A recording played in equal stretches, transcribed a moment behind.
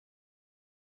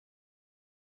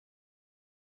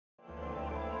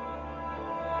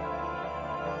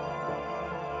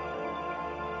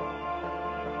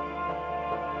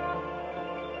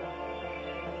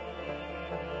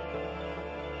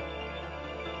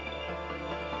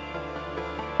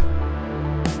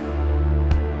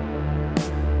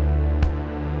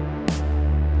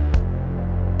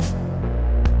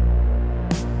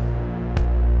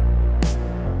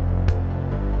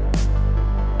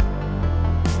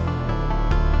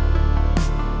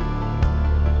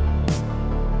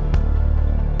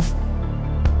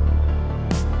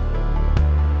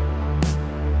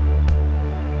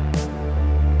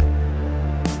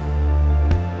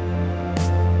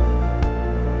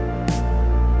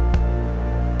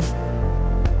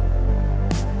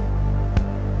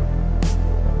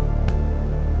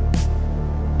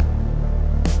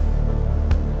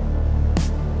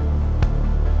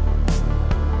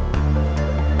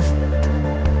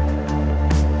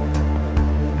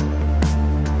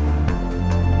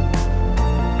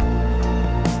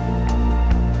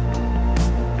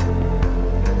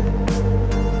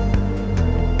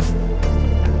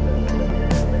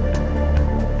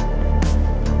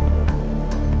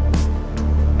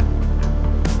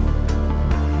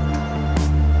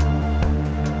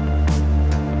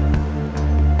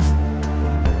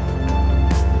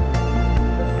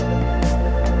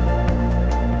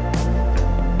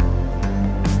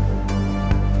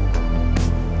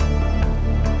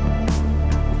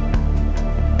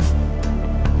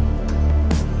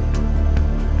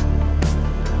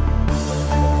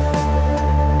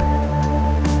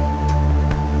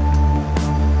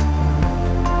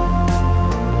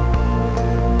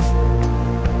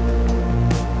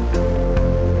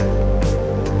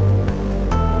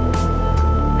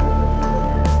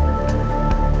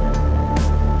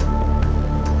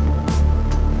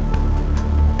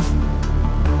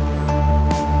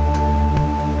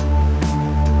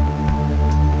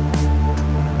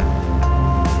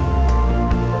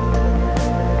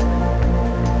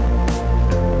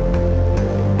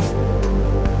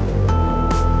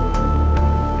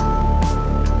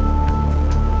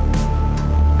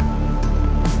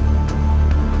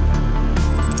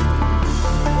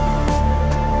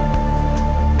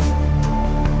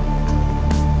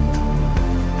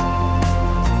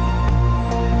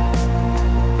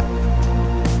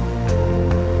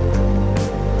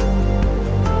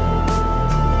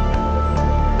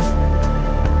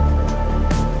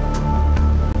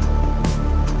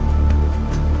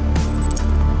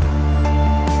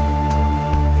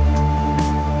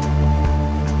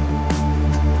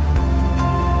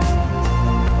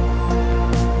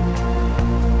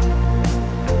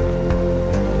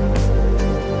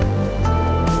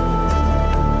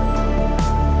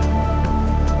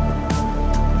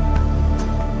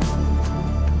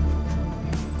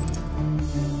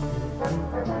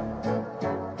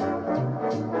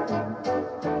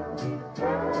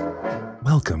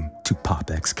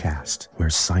Popxcast, where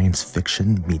science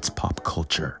fiction meets pop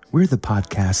culture. We're the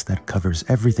podcast that covers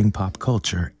everything pop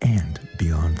culture and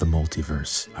beyond the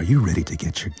multiverse. Are you ready to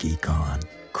get your geek on?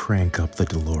 Crank up the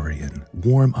DeLorean,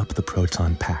 warm up the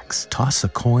proton packs, toss a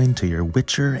coin to your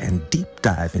Witcher, and deep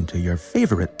dive into your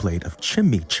favorite plate of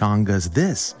chimichangas.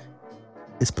 This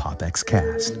is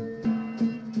Popxcast.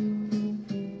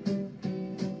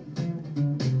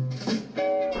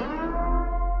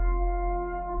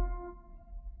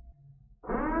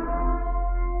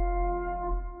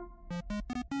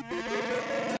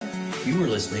 You are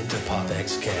listening to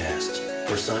Popxcast,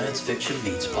 where science fiction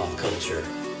meets pop culture.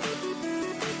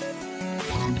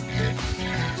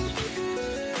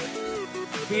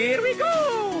 Here we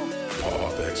go!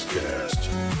 Popxcast.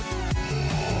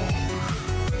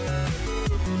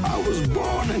 I was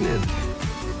born in it,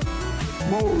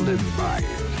 molded by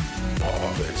it.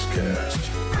 Popxcast.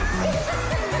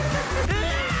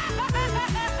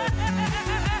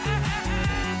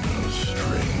 No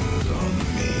strings on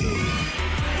me.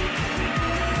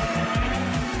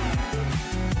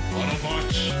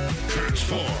 Autobots,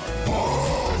 transform.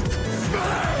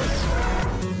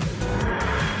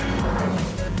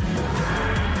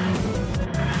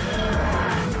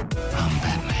 I'm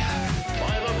Batman.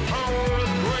 By the power of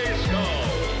Grayskull.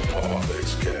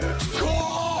 Popxcast.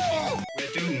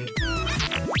 We're doomed.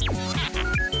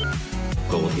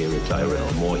 Goal here is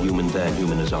Tyrell. More human than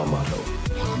human is our motto.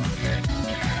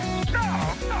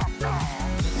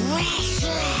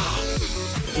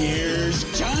 Here's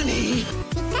Johnny.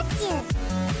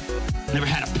 Pikachu. Never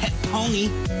had a pet pony.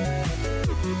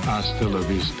 Hasta la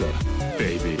vista,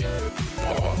 baby.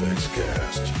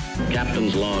 Popxcast.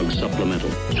 Captain's log supplemental.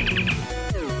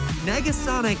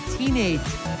 Negasonic Teenage.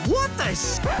 What the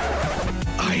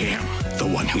I am the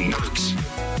one who knocks.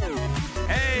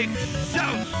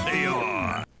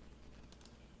 Excelsior!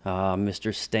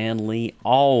 Mr. Stan Lee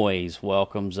always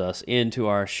welcomes us into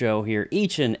our show here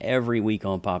each and every week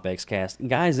on Popxcast.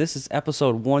 Guys, this is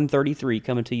episode 133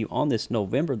 coming to you on this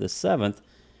November the 7th,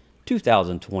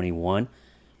 2021.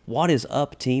 What is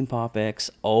up, Team PopX?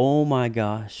 Oh my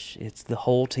gosh, it's the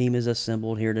whole team is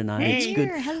assembled here tonight. Hey, it's good.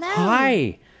 hello.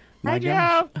 Hi. Hi,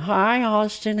 gosh. Joe. Hi,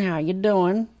 Austin. How you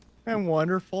doing? I'm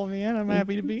wonderful, man. I'm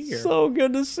happy to be here. So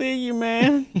good to see you,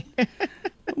 man.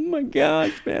 Oh my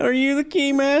gosh, man. Are you the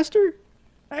Keymaster?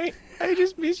 I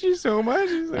just miss you so much.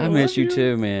 I miss you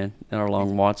too, man. Our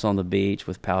long walks on the beach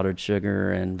with powdered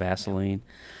sugar and Vaseline.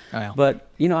 Well, But,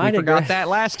 you know, I forgot that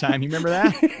last time. You remember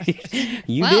that?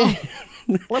 You Wow.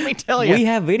 did. Let me tell you. We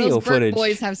have video Those Burke footage.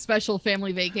 boys have special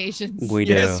family vacations. We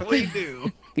do. Yes, we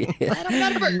do. Let 'em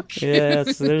go to Burke.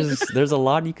 Yes, there's a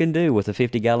lot you can do with a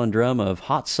 50-gallon drum of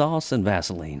hot sauce and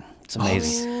Vaseline. It's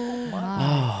amazing.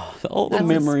 Wow. Oh, all the That's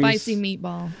memories. a spicy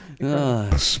meatball.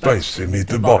 Spicy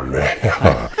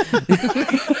meatball.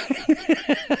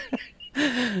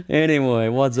 Anyway,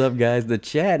 what's up, guys? The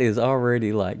chat is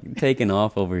already like taking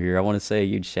off over here. I want to say a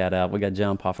huge shout out. We got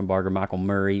John Poffenbarger, Michael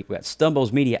Murray. We got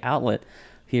Stumbo's Media Outlet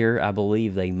here. I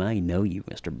believe they may know you,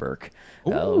 Mr. Burke.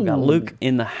 We got Luke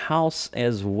in the house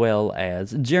as well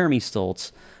as Jeremy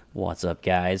Stoltz. What's up,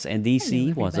 guys? And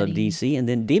DC. Hello, What's up, everybody. DC? And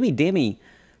then Demi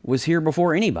was here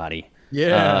before anybody.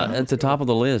 Yeah. At the top of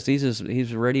the list.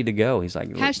 He's ready to go. He's like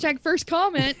Hashtag first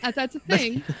comment. That's a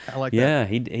thing. I like that. yeah,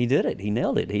 he did it. He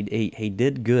nailed it. He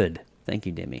did good. Thank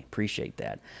you, Demi. Appreciate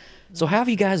that. So how have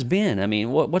you guys been? I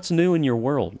mean, what's new in your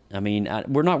world? I mean,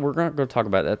 we're not going to talk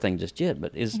about that thing just yet.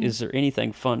 But is there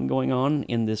anything fun going on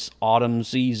in this autumn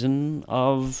season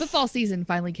of? Football season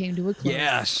finally came to a close.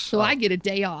 Yes. So I get a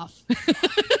day off.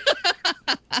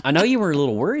 I know you were a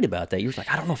little worried about that. You were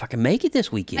like, I don't know if I can make it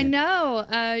this weekend. I know.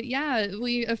 Yeah,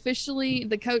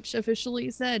 the coach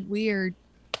officially said we are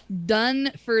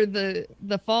done for the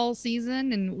fall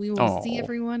season, and we will see Oh.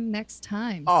 everyone next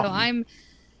time. Oh. So I'm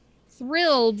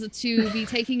thrilled to be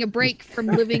taking a break from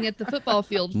living at the football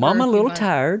field. For Mama a few little months.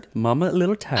 tired. Mama a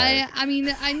little tired. I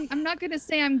mean, I'm not going to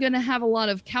say I'm going to have a lot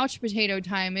of couch potato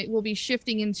time. It will be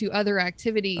shifting into other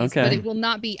activities, Okay. but it will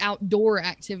not be outdoor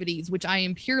activities, which I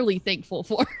am purely thankful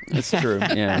for. That's true.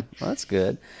 Yeah, well, that's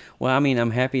good. Well, I mean,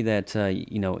 I'm happy that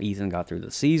Ethan got through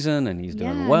the season and he's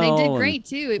doing Yeah, well. and they did and- great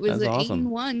too. It was that's an awesome.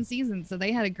 8-1 season, so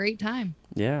they had a great time.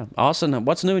 Yeah, Austin,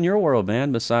 what's new in your world,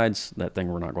 man? Besides that thing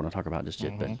we're not going to talk about just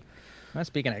yet, but Well,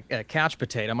 speaking of couch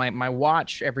potato, my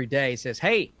watch every day says,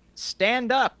 "Hey, stand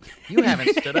up! You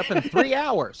haven't stood up in 3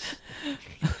 hours."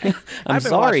 I'm I've been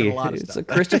sorry. watching a lot of It's stuff. a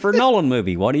Christopher Nolan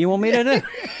movie. What do you want me to do?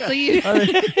 So you,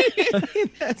 I mean,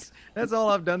 that's all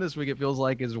I've done this week. It feels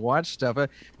like is watch stuff.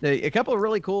 A couple of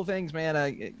really cool things,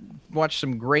 man. watched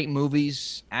some great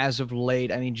movies as of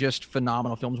late. I mean, just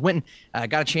phenomenal films. Went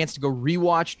and got a chance to go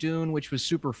rewatch Dune, which was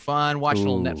super fun. Watched a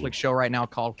little Netflix show right now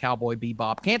called Cowboy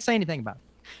Bebop. Can't say anything about it,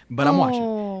 but I'm watching.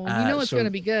 You know it's going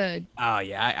to be good. Oh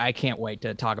yeah, I can't wait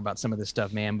to talk about some of this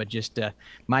stuff, man. But just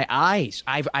my eyes,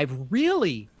 I've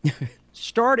really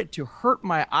started to hurt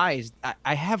my eyes.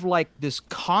 I have like this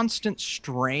constant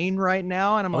strain right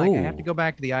now, and I'm like, I have to go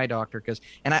back to the eye doctor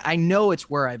and I know it's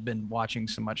where I've been watching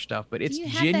so much stuff, but it's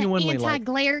genuinely like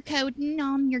anti-glare coating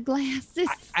on your glasses.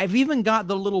 I've even got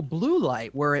the little blue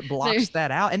light where it blocks that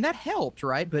out, and that helped,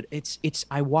 right? But it's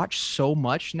I watch so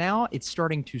much now, it's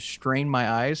starting to strain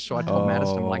my eyes. So I told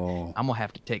Madison, I'm like, I'm gonna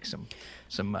have to take some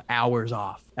hours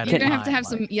off. You're gonna have to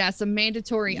have some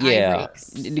mandatory eye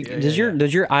breaks. Does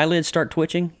your eyelid start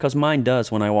twitching? Because mine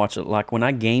does when I watch it. Like when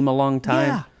I game a long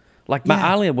time, like my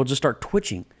eyelid will just start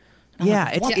twitching.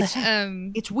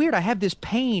 It's weird. I have this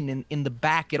pain in the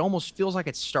back. It almost feels like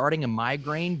it's starting a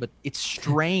migraine, but it's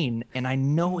strain, and I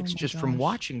know it's just from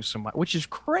watching so much, which is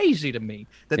crazy to me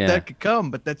that could come.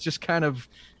 But that's just kind of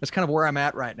where I'm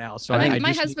at right now. So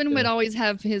my husband would always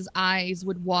have his eyes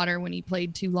would water when he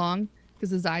played too long, because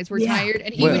his eyes were tired,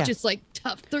 and he would just like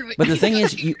tough through it. But the thing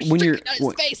is,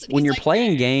 when you're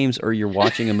playing games or you're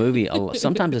watching a movie,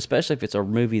 sometimes, especially if it's a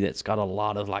movie that's got a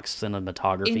lot of like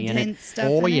cinematography in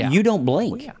it, you don't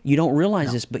blink. You don't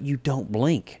realize this, but you don't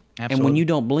blink. Absolutely. And when you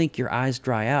don't blink, your eyes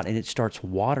dry out and it starts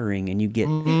watering, and you get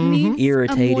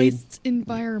irritated. A moist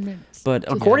environment. But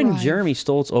according to Jeremy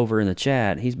Stoltz over in the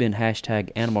chat, he's been hashtag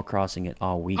Animal Crossing it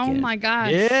all weekend. Oh my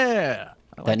gosh! Yeah,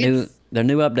 the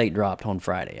new update dropped on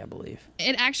Friday, I believe.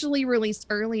 It actually released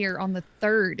earlier on the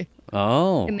 3rd.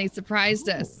 Oh. And they surprised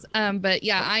us. But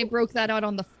yeah, I broke that out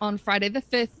on Friday the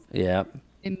 5th. Yep.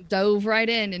 And dove right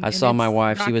in. And I saw my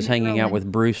wife. She was hanging out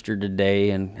with Brewster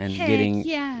today and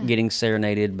getting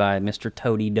serenaded by Mr.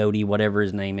 Toady Doty, whatever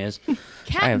his name is.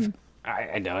 Captain.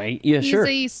 I know. Yeah, sure.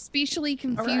 He's a specially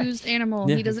confused animal.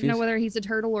 Yeah, he doesn't know whether he's a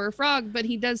turtle or a frog, but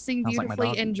he does sing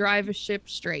beautifully and drive a ship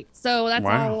straight. So that's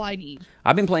all I need.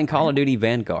 I've been playing Call of Duty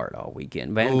Vanguard all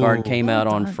weekend. Vanguard came out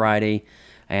on Friday,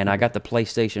 and I got the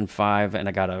PlayStation 5, and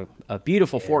I got a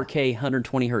beautiful 4K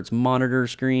 120 hertz monitor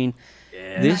screen.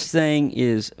 This thing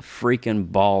is freaking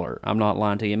baller. I'm not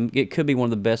lying to you. It could be one of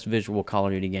the best visual Call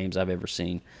of Duty games I've ever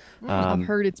seen. I've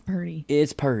heard it's purty.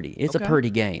 It's purty. It's a purty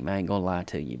game. I ain't gonna lie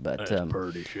to you, but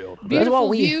purty shield.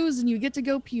 Beautiful views, and you get to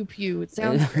go pew pew. It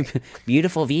sounds great.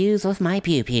 Beautiful views with my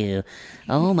pew pew.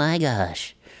 Oh my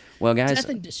gosh. Well, guys, death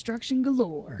and destruction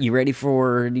galore. You ready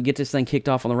to get this thing kicked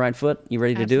off on the right foot? You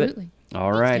ready to do it?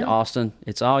 All right, Austin.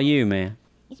 It's all you, man.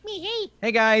 It's me, hey.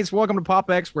 Hey guys, welcome to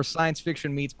PopX, where science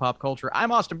fiction meets pop culture.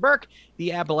 I'm Austin Burke,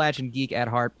 the Appalachian geek at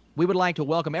heart. We would like to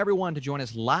welcome everyone to join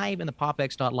us live in the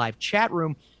PopX.live chat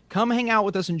room. Come hang out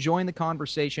with us and join the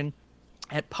conversation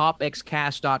at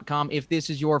popxcast.com. If this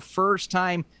is your first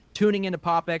time tuning into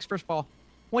PopX, first of all,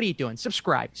 what are you doing?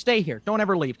 Subscribe. Stay here. Don't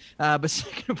ever leave. But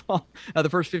second of all, the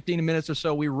first 15 minutes or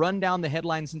so, we run down the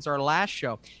headlines since our last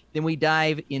show. Then we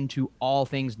dive into all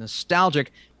things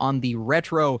nostalgic on the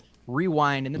retro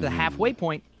rewind. And then the halfway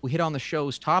point, we hit on the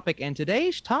show's topic. And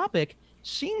today's topic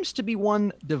seems to be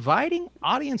one dividing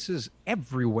audiences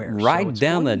everywhere. Right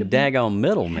down the daggone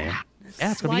middle, man.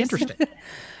 Yeah, it's going to be interesting.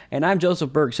 And I'm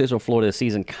Joseph Burke, Central Florida's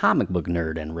seasoned comic book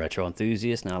nerd and retro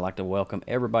enthusiast. And I'd like to welcome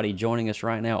everybody joining us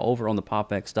right now over on the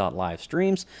PopX.live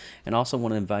streams. And also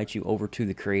want to invite you over to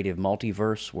the Creative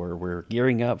Multiverse, where we're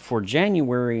gearing up for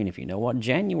January. And if you know what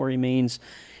January means,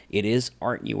 it is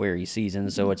Artuary season.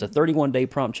 So it's a 31-day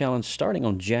prompt challenge starting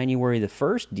on January the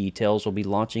 1st. Details will be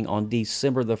launching on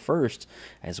December the 1st,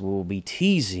 as we will be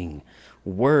teasing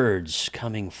words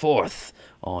coming forth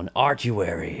on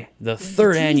Artuary, the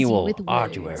 3rd annual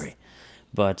Artuary.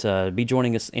 But be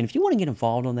joining us, and if you want to get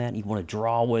involved on that, and you want to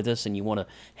draw with us, and you want to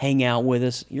hang out with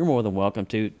us, you're more than welcome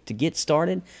to. To get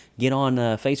started, get on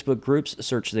Facebook groups,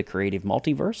 search the Creative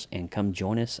Multiverse, and come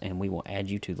join us, and we will add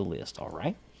you to the list, all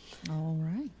right? All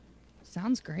right.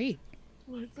 Sounds great.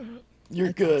 Like that.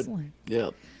 You're good. Excellent.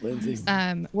 Yep, Lindsay.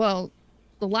 Well,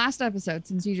 the last episode,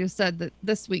 since you just said that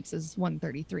this week's is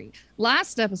 133.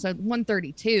 Last episode,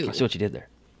 132. I see what you did there.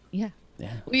 Yeah.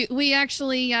 Yeah. We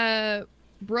actually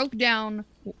broke down,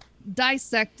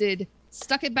 dissected,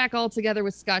 stuck it back all together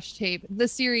with Scotch tape. The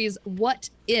series What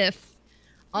If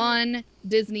on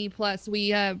Disney Plus.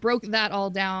 We broke that all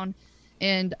down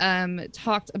and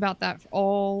talked about that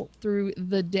all through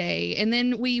the day. And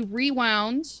then we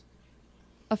rewound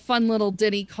a fun little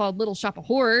ditty called Little Shop of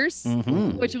Horrors,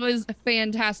 which was a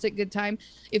fantastic good time.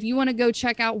 If you want to go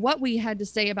check out what we had to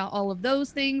say about all of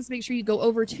those things, make sure you go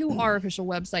over to our official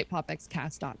website,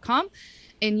 popxcast.com.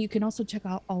 And you can also check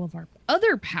out all of our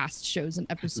other past shows and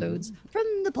episodes from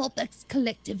the PopX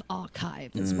Collective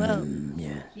Archive as well.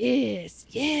 Yeah. Yes,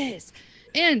 yes.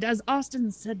 And as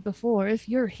Austin said before, if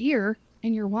you're here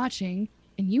and you're watching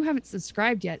and you haven't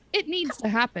subscribed yet, it needs to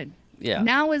happen. Yeah.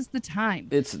 Now is the time.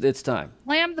 It's time.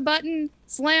 Slam the button,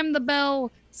 slam the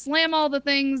bell, slam all the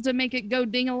things to make it go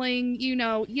ding-a-ling. You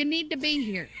know, you need to be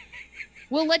here.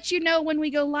 We'll let you know when we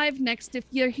go live next if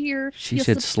you're here. She You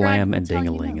said subscribe, slam we'll and tell you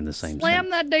ding-a-ling now. in the same Slam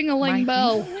that ding-a-ling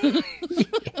bell.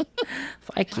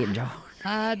 Thank you, Joe.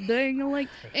 Ding-a-ling.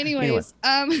 Anyways,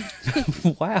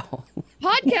 Wow.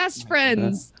 podcast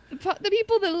friends, the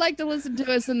people that like to listen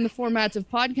to us in the format of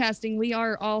podcasting, we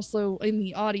are also in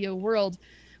the audio world.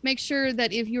 Make sure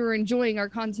that if you're enjoying our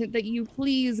content, that you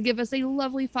please give us a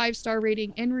lovely 5-star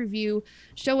rating and review.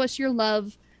 Show us your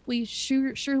love. We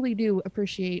surely do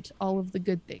appreciate all of the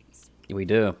good things. We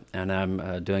do. And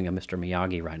I'm doing a Mr.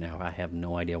 Miyagi right now. I have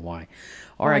no idea why.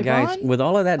 All right, guys. Bygone? With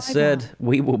all of that said,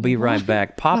 we will be right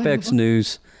back. PopX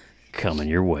News coming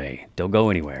your way. Don't go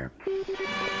anywhere.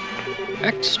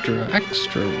 Extra,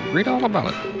 read all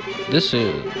about it. This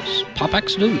is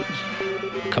PopX News,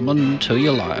 coming to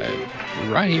you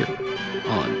live, right here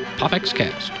on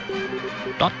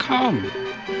PopXcast.com.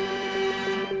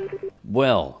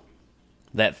 Well,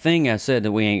 that thing I said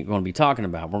that we ain't going to be talking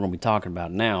about, we're going to be talking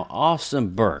about now. Austin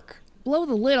Burke. Blow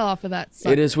the lid off of that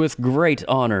sucker. It is with great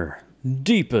honor,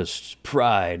 deepest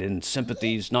pride and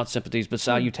sympathies, not sympathies, but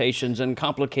salutations and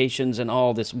complications and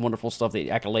all this wonderful stuff, the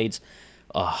accolades.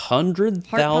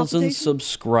 100,000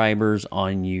 subscribers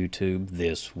on YouTube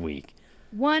this week.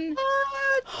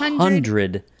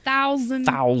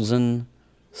 100,000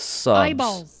 subs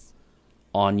eyeballs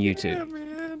on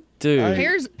YouTube.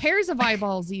 Dude. Pairs of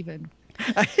eyeballs even.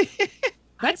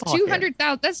 That's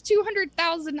 200,000. That's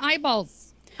 200,000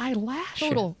 eyeballs. Eyelash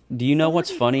total. Do you know what's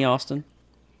funny, Austin?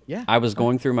 Yeah. I was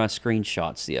going through my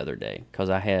screenshots the other day because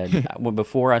I had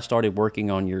before I started working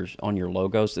on your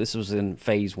logos. This was in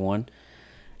phase 1.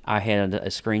 I had a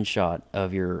screenshot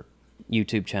of your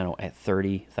YouTube channel at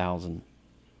 30,000.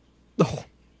 Oh,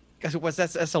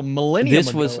 that's a millennium This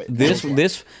ago. was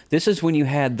this is when you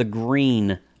had the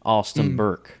green Austin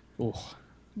Burke.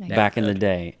 Back in the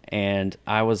day, and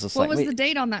I was just what like, was the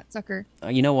date on that sucker?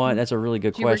 You know what? That's a really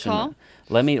good Do you question. recall?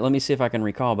 Let me see if I can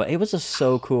recall. But it was just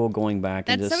so cool going back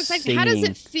and That's just so exciting. seeing. How does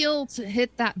it feel to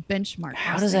hit that benchmark?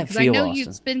 How does that 'Cause feel, I know Austin?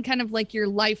 it's been kind of like your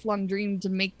lifelong dream to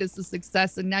make this a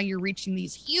success, and now you're reaching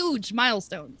these huge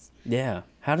milestones. Yeah.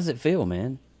 How does it feel,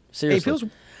 man?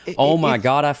 Seriously. Oh my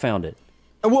God, I found it.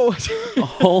 Whoa.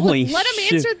 Holy Let him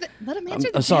shit. answer the. Let him answer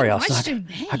the. I'm sorry, damn Austin.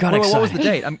 question. I got excited. What was the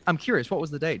date? I'm curious. What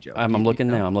was the date, Joe? I'm looking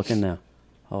now. I'm looking now.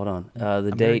 Hold on.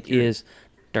 The date is.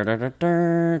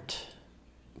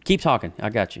 Keep talking. I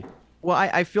got you. Well,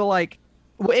 I feel like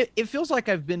it feels like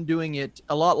I've been doing it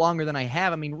a lot longer than I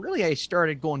have. I mean, really, I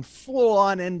started going full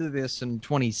on into this in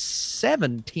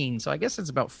 2017. So I guess it's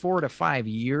about 4 to 5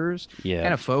 years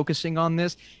kind of focusing on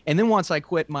this. And then once I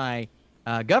quit my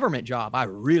government job, I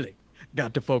really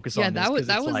got to focus on this. Yeah,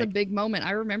 that was a big moment.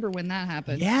 I remember when that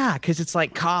happened. Yeah, because it's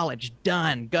like college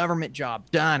done, government job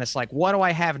done. It's like, what do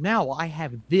I have now? Well, I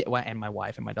have this, and my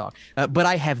wife and my dog, but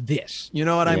I have this. You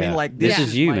know what I mean? Like this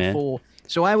is you, my man. full.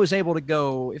 So I was able to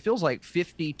go. It feels like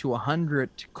 50 to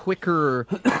 100 quicker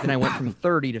than I went from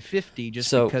 30 to 50,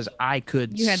 just because I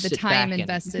could. You had the sit time back and,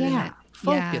 invested in it.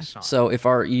 Focus on. So if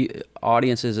our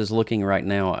audiences is looking right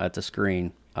now at the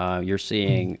screen, you're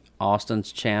seeing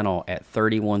Austin's channel at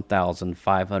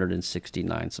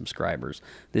 31,569 subscribers.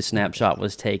 This snapshot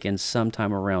was taken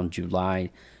sometime around July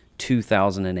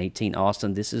 2018.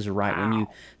 Austin, this is right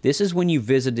when you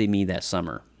visited me that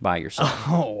summer by yourself.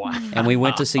 Oh wow! And we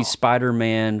went to see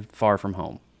Spider-Man: Far From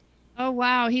Home. Oh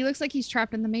wow, he looks like he's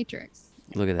trapped in the Matrix.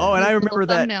 Look at that. Oh, and I His remember little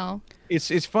that. thumbnail.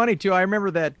 It's funny too. I remember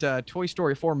that Toy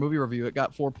Story 4 movie review. It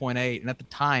got 4.8, and at the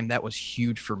time that was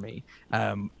huge for me.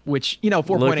 Which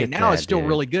 4.8 now is still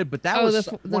really good, but that was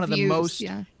one of the most.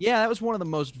 Yeah, that was one of the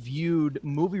most viewed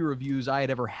movie reviews I had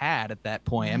ever had at that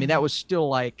point. I mean, that was still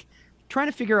like trying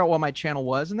to figure out what my channel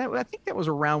was, and I think that was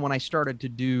around when I started to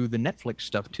do the Netflix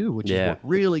stuff too, which is what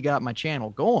really got my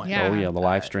channel going. Yeah. Oh yeah, the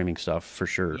live streaming stuff for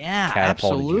sure. Yeah,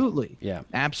 Catapulted absolutely. Yeah,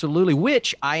 absolutely.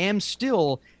 Which I am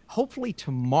still. Hopefully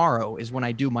tomorrow is when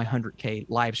I do my 100K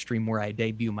live stream where I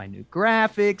debut my new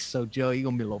graphics. So Joe, you're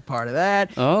gonna be a little part of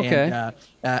that. Oh, okay.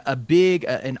 And,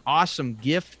 an awesome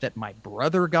gift that my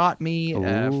brother got me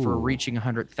for reaching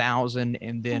 100,000,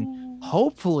 and then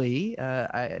hopefully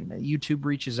YouTube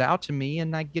reaches out to me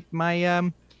and I get my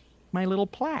my little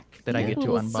plaque that I get to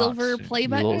unbox. Silver play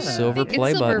button. Little silver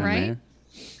play button, right? Man.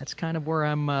 That's kind of where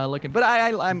I'm looking. But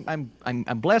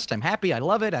I'm blessed. I'm happy. I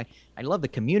love it. I love the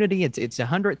community. It's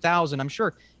 100,000. I'm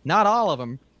sure not all of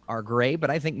them are great, but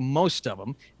I think most of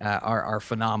them are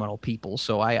phenomenal people.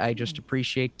 So I just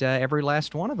appreciate every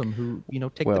last one of them who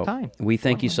take the time. We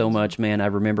thank you so much, man. I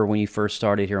remember when you first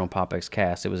started here on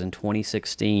PopXcast. It was in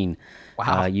 2016.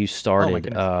 Wow. You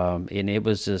started, and it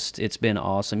was it's been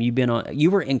awesome.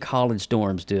 You were in college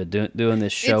dorms, doing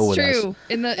this show with us. It's true.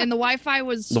 And the Wi-Fi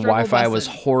was the Wi-Fi was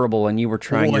horrible, and you were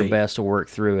trying your best to work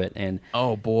through it. And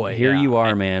oh boy, here you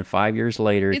are, man. 5 years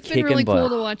later, it's kicking been really butt.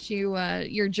 cool to watch you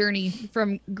your journey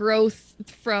from growth,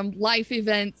 from life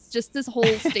events. Just this whole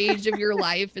stage of your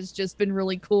life has just been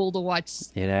really cool to watch.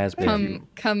 It has been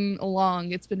come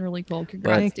along. It's been really cool.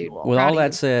 Congrats, dude. With all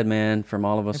that said, man, from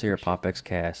all of us here at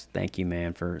PopXcast, thank you,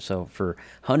 man, for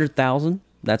 100,000.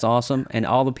 That's awesome. And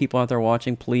all the people out there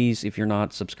watching, please, if you're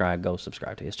not subscribed, go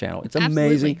subscribe to his channel. It's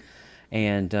amazing.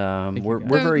 And we're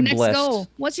very blessed. Goal.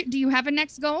 Do you have a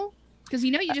next goal? Because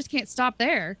you just can't stop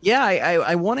there. Yeah,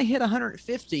 I want to hit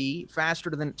 150 faster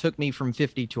than it took me from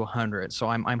 50 to 100. So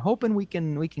I'm hoping we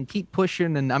can keep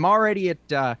pushing. And I'm already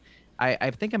at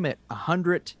I think I'm at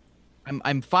 100.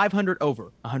 I'm 500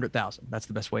 over 100,000. That's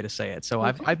the best way to say it. So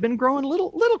I've been growing a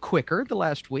little quicker the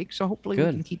last week. So hopefully we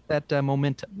can keep that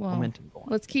momentum going.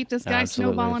 Let's keep this guy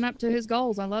snowballing up to his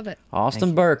goals. I love it.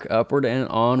 Austin Burke, upward and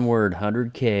onward,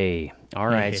 100K. All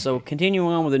right. So continuing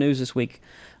on with the news this week.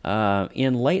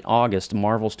 In late August,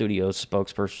 Marvel Studios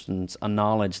spokespersons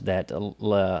acknowledged that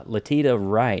Letitia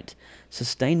Wright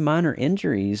sustained minor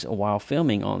injuries while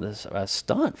filming on this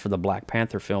stunt for the Black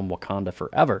Panther film Wakanda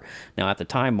Forever. Now, at the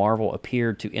time, Marvel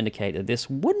appeared to indicate that this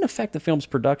wouldn't affect the film's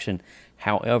production.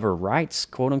 However, Wright's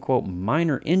quote-unquote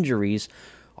minor injuries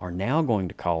are now going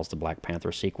to cause the Black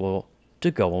Panther sequel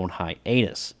to go on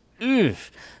hiatus.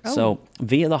 So,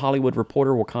 via The Hollywood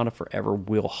Reporter, Wakanda Forever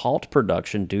will halt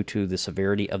production due to the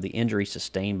severity of the injury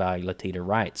sustained by Letitia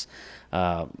Wright.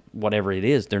 Whatever it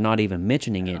is, they're not even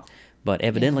mentioning it, but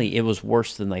evidently it was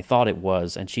worse than they thought it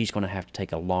was, and she's going to have to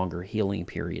take a longer healing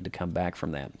period to come back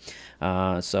from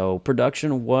that. So,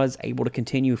 production was able to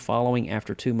continue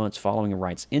after 2 months following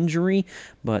Wright's injury,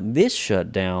 but this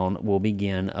shutdown will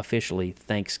begin officially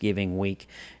Thanksgiving week,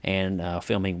 and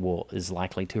filming is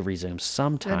likely to resume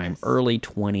sometime early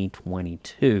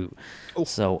 2022.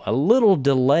 So a little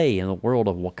delay in the world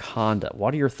of Wakanda.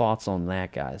 What are your thoughts on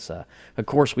that, guys? Of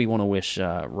course, we want to wish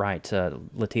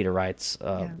Letitia Wright's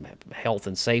health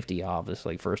and safety,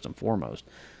 obviously, first and foremost.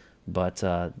 But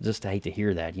just hate to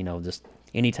hear that. Just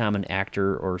anytime an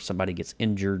actor or somebody gets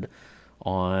injured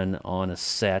on a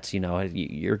set,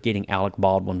 you're getting Alec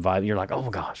Baldwin vibe. You're like, oh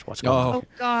gosh, what's going on? Oh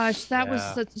gosh, that was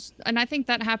such, and I think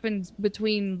that happened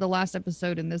between the last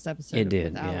episode and this episode. It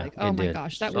did, Alec. Oh my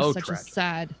gosh, that was such tragic. a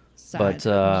sad But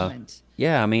moment.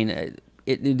 yeah, I mean,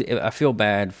 I feel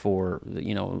bad for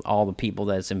all the people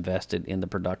that's invested in the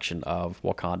production of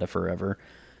Wakanda Forever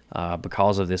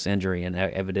because of this injury, and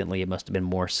evidently it must have been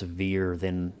more severe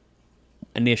than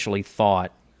initially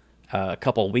thought a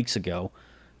couple of weeks ago.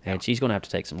 And she's going to have to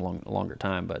take some longer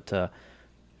time. But the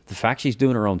fact she's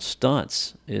doing her own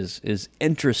stunts is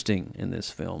interesting in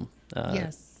this film.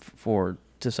 Yes. To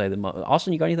say the most.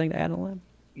 Austin, you got anything to add on that?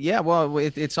 Yeah, well,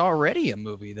 it's already a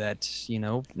movie that,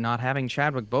 not having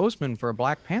Chadwick Boseman for a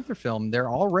Black Panther film, they're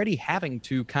already having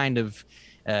to kind of,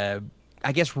 I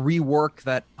guess, rework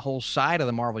that whole side of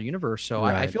the Marvel Universe. So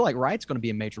I feel like Wright's going to be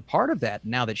a major part of that.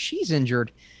 Now that she's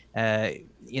injured,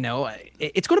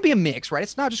 it's going to be a mix, right?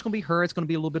 It's not just going to be her. It's going to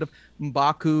be a little bit of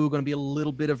M'Baku, going to be a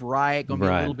little bit of Wright, going to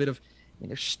be a little bit of,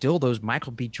 there's still those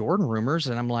Michael B. Jordan rumors.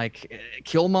 And I'm like,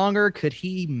 Killmonger, could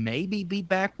he maybe be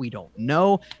back? We don't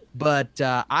know. But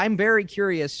I'm very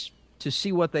curious to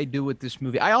see what they do with this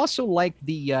movie. I also like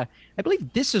I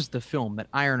believe this is the film that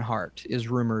Ironheart is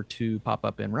rumored to pop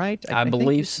up in, right? I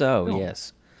believe so,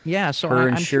 yes. Yeah, so her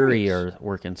and I'm Shuri curious. are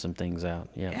working some things out.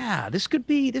 Yeah, this could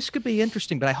be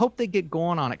interesting, but I hope they get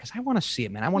going on it because I want to see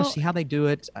it, man. I want to see how they do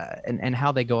it and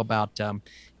how they go about,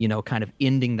 kind of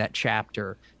ending that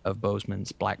chapter of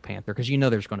Boseman's Black Panther because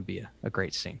there's going to be a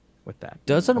great scene with that.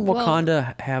 Doesn't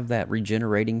Wakanda have that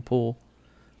regenerating pool?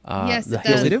 Yes, it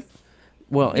does. They do?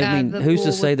 Well, Yeah, I mean, the who's to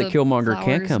pool say with that the Killmonger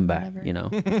can't flowers come and back?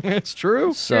 whatever. It's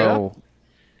true. So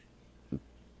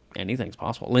anything's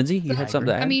possible. Lindsay, you had something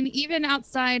to add? I mean, even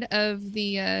outside of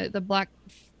the Black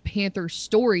Panther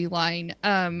storyline,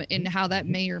 and how that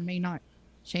may or may not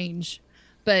change,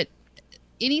 but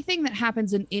anything that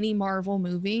happens in any Marvel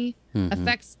movie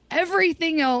affects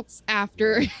everything else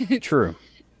after. True.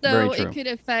 So Very true. it could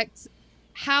affect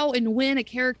how and when a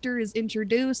character is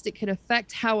introduced. It could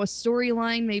affect how a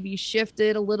storyline may be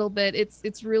shifted a little bit.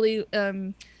 It's really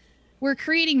we're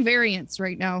creating variants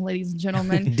right now, ladies and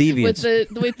gentlemen.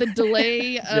 Deviants. With the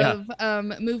delay of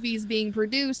movies being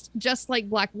produced, just like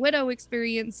Black Widow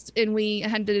experienced, and we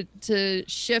had to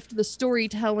shift the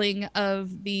storytelling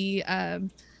of the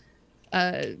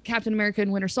Captain America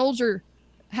and Winter Soldier.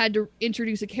 Had to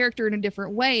introduce a character in a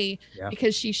different way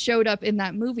because she showed up in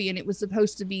that movie, and it was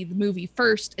supposed to be the movie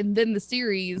first and then the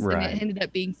series, and it ended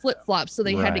up being flip-flops. So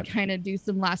they had to kind of do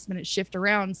some last-minute shift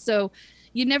around. So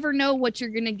you never know what you're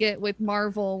gonna get with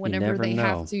Marvel whenever they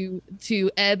have to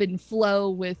ebb and flow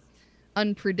with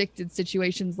unpredicted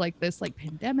situations like this, like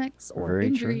pandemics or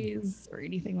injuries or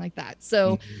anything like that.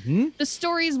 So the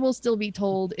stories will still be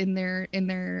told in their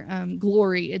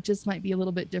glory. It just might be a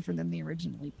little bit different than the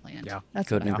originally planned.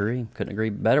 Couldn't agree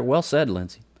better. Well said,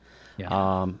 Lindsay.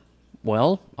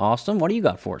 Well, Austin, what do you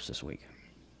got for us this week?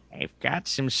 I've got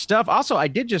some stuff. Also, I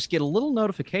did just get a little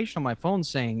notification on my phone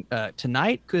saying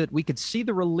tonight we could see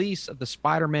the release of the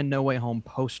Spider-Man No Way Home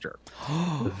poster,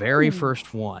 the very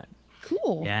first one.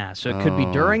 Cool. Yeah, so it could be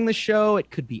during the show.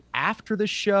 It could be after the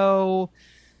show.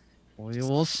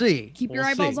 We'll see. Keep your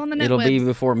eyeballs on the netwebs. It'll be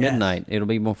before midnight. It'll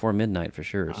be before midnight for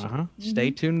sure. So.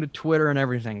 Stay tuned to Twitter and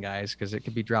everything, guys, because it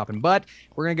could be dropping. But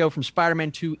we're going to go from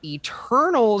Spider-Man to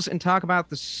Eternals and talk about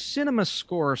the cinema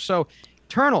score. So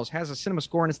Eternals has a cinema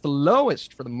score, and it's the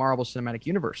lowest for the Marvel Cinematic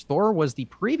Universe. Thor was the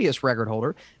previous record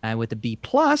holder with a B+.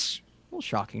 A little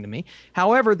shocking to me.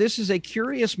 However, this is a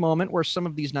curious moment where some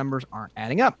of these numbers aren't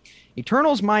adding up.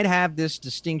 Eternals might have this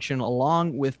distinction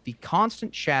along with the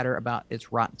constant chatter about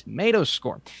its Rotten Tomatoes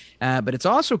score. But it's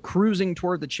also cruising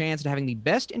toward the chance of having the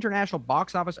best international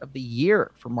box office of the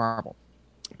year for Marvel.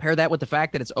 Pair that with the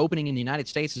fact that its opening in the United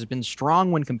States has been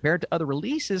strong when compared to other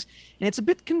releases, and it's a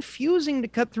bit confusing to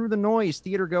cut through the noise.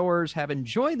 Theatergoers have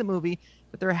enjoyed the movie,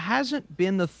 but there hasn't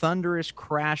been the thunderous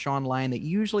crash online that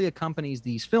usually accompanies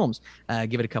these films.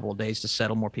 Give it a couple of days to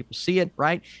settle, more people see it,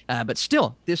 right? But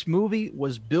still, this movie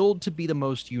was billed to be the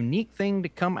most unique thing to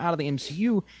come out of the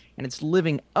MCU, and it's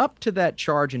living up to that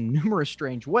charge in numerous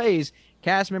strange ways.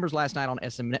 Cast members last night on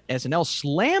SNL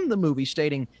slammed the movie,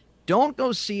 stating, "Don't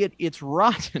go see it, it's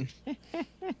rotten,"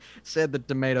 said the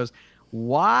Tomatoes.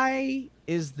 Why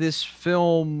is this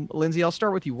film, Lindsay, I'll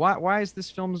start with you. Why is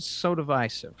this film so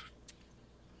divisive?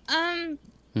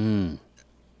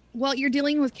 Well, you're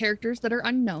dealing with characters that are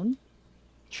unknown.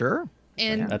 Sure.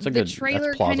 And the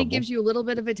trailer kind of gives you a little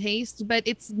bit of a taste, but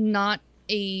it's not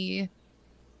a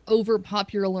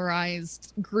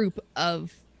overpopularized group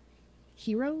of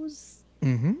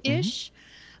heroes-ish.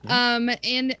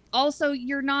 And also,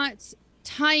 you're not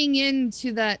tying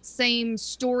into that same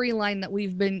storyline that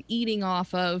we've been eating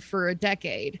off of for a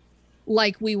decade,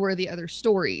 like we were the other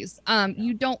stories.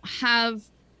 You don't have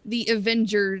the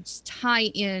Avengers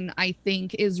tie-in, I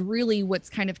think, is really what's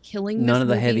kind of killing none of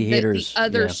the heavy hitters the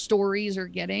other stories are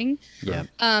getting.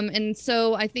 And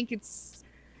so I think it's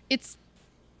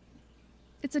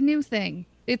a new thing.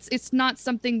 It's not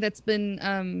something that's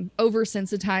been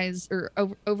oversensitized or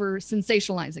over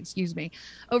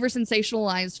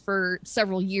sensationalized for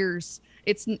several years.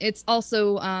 It's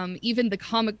also even the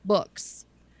comic books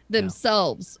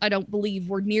themselves, I don't believe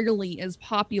were nearly as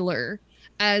popular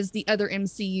as the other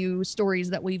MCU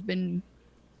stories that we've been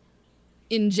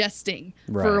ingesting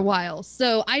for a while.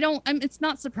 So it's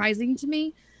not surprising to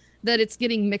me that it's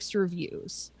getting mixed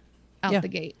reviews out the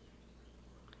gate.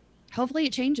 Hopefully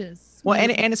it changes. Well,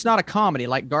 and it's not a comedy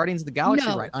like Guardians of the Galaxy,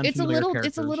 right? It's a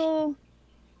little,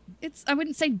 I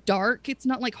wouldn't say dark. It's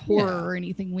not like horror or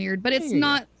anything weird, but it's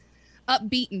not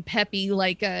upbeat and peppy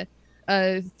like a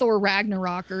Thor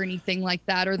Ragnarok or anything like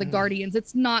that, or the Guardians.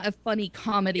 It's not a funny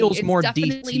comedy. It's more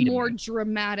definitely more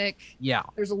dramatic. Yeah.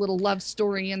 There's a little love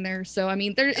story in there. So, I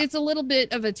mean, it's a little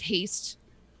bit of a taste.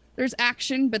 There's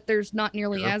action, but there's not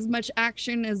nearly as much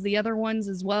action as the other ones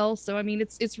as well. So, I mean,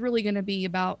 it's really going to be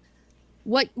about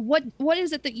what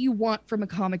is it that you want from a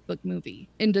comic book movie,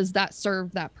 and does that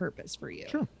serve that purpose for you?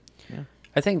 Sure. Yeah.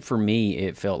 I think for me,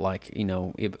 it felt like,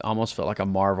 it almost felt like a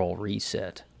Marvel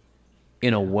reset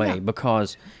in a way,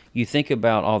 because you think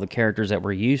about all the characters that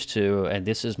we're used to, and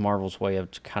this is Marvel's way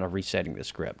of kind of resetting the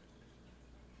script.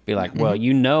 Be like, well,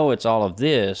 it's all of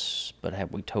this, but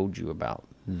have we told you about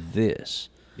this?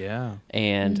 Yeah.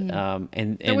 And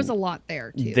and there was a lot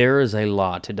there too. There is a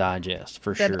lot to digest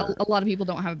for sure. A lot of people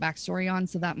don't have a backstory on,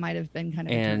 so that might have been kind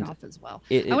of a turn off as well.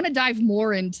 I want to dive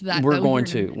more into that. We're going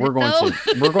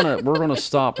to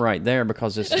stop right there,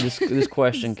 because this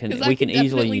question we can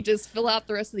easily just fill out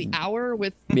the rest of the hour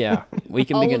with we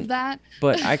can all of that.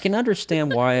 But I can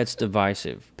understand why it's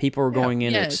divisive. People are going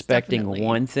in expecting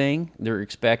one thing. They're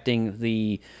expecting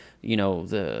the you know,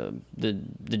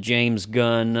 the James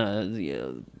Gunn,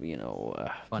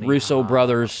 Russo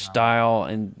brothers style,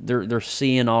 and they're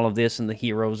seeing all of this in the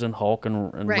heroes and Hulk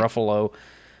and Ruffalo,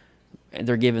 and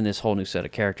they're given this whole new set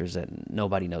of characters that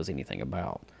nobody knows anything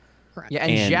about. Correct. Yeah,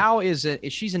 and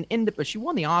Zhao she's an but she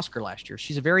won the Oscar last year.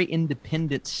 She's a very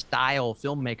independent style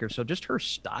filmmaker, so just her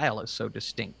style is so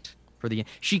distinct.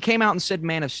 She came out and said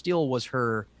Man of Steel was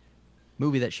her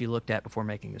movie that she looked at before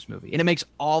making this movie, and it makes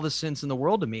all the sense in the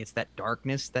world to me. It's that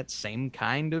darkness, that same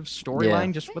kind of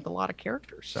storyline, just with a lot of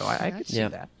characters. So I could see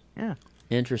that. Yeah.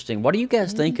 Interesting. What do you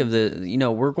guys think of the?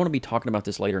 We're going to be talking about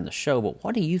this later in the show, but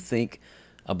what do you think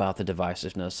about the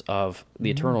divisiveness of the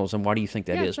Eternals, and why do you think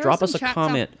that is? Drop us a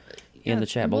comment in the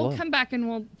chat below. We'll come back and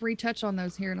we'll retouch on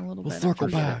those here in a little bit. We'll circle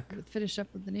back. Finish up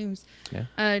with the news.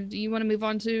 Yeah. Do you want to move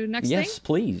on to next thing? Yes,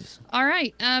 please. All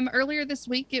right. Earlier this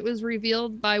week, it was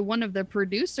revealed by one of the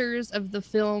producers of the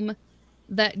film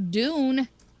that Dune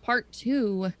Part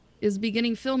 2 is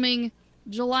beginning filming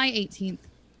July 18th,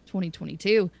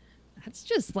 2022. That's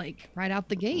just like right out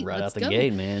the gate. Right out the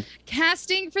gate, man.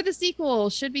 Casting for the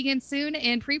sequel should begin soon,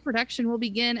 and pre-production will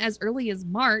begin as early as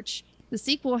March. The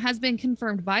sequel has been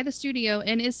confirmed by the studio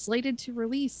and is slated to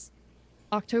release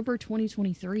October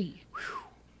 2023. Whew.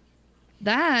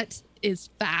 That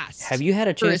is fast. Have you had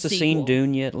a chance to see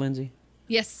Dune yet, Lindsay?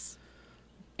 Yes.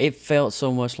 It felt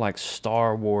so much like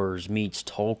Star Wars meets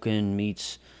Tolkien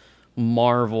meets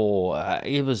Marvel.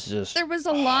 It was just... There was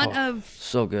a lot of...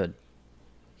 So good.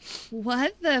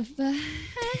 What the fuck?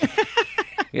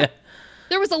 Yeah.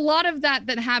 There was a lot of that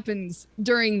happens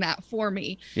during that for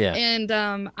me. Yeah. And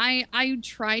I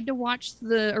tried to watch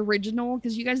the original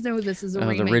because you guys know this is a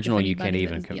remake. The original you can't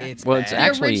even. It's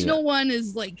actually the original one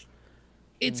is like,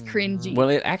 it's cringy. Well,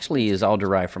 it actually is all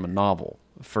derived from a novel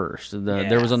first.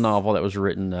 There was a novel that was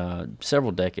written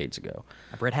several decades ago.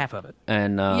 I've read half of it.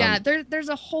 And there's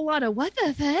a whole lot of what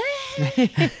the fuck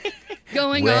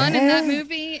going on in that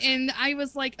movie, and I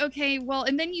was like, okay, well,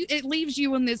 and then it leaves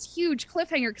you on this huge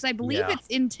cliffhanger because I believe it's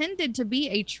intended to be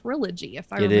a trilogy,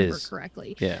 if I remember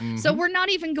correctly. Yeah. Mm-hmm. So we're not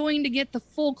even going to get the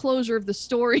full closure of the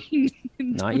story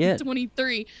in Not yet.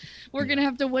 2023. We're gonna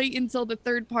have to wait until the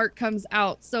third part comes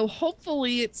out. So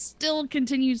hopefully it still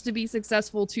continues to be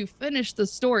successful to finish the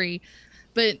story,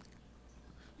 but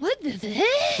what the heck?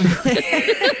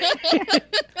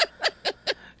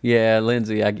 Yeah,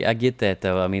 Lindsay, I get that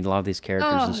though. I mean, a lot of these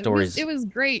characters and stories. It was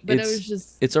great, but it was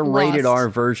just. It's a rated R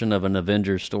version of an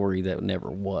Avengers story that never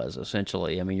was.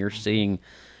 Essentially, I mean, you're seeing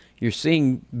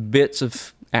bits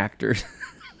of actors.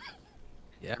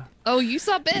 Yeah. Oh, you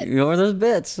saw bits. You know, those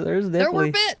bits. There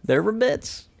were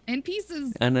bits and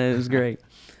pieces. I know, it was great.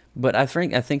 But I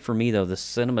think for me though, the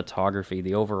cinematography,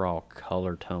 the overall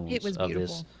color tones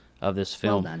of this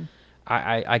film, well done.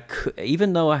 I could,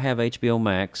 even though I have HBO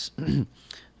Max.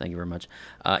 Thank you very much.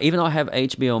 Even though I have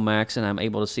HBO Max and I'm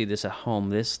able to see this at home,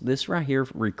 this right here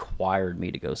required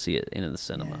me to go see it in the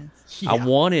cinema. Yes. I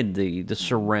wanted the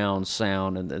surround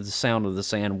sound and the sound of the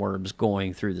sandworms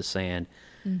going through the sand.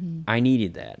 Mm-hmm. I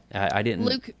needed that. I didn't.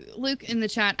 Luke in the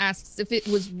chat asks if it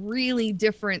was really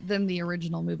different than the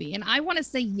original movie, and I want to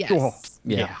say yes. Oh,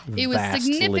 yeah, it was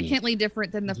significantly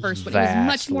different than the first one. It was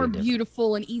much more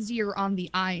beautiful and easier on the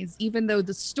eyes, even though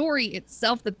the story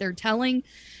itself that they're telling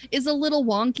is a little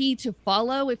wonky to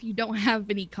follow if you don't have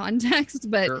any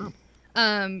context. But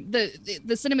the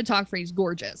cinematography is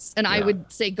gorgeous, and I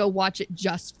would say go watch it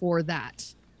just for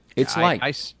that. It's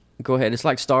go ahead. It's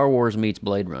like Star Wars meets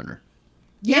Blade Runner.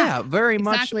 Yeah, very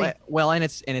much. Well, and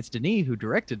it's Denis who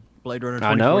directed Blade Runner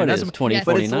 2049. I know it is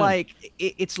 2049. But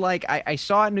it's like I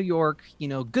saw it in New York,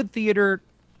 good theater.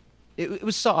 It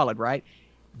was solid, right?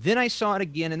 Then I saw it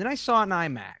again, and then I saw it in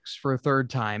IMAX for a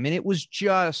third time, and it was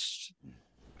just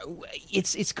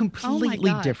it's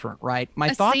completely different, right?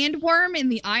 Sandworm in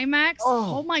the IMAX.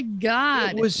 Oh my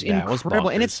god. It was incredible.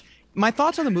 And my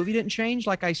thoughts on the movie didn't change.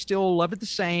 Like I still loved it the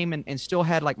same and still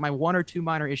had like my one or two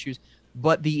minor issues.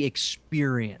 But the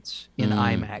experience in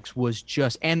IMAX was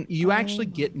just, and you actually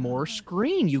get more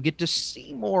screen. You get to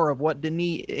see more of what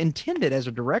Denis intended as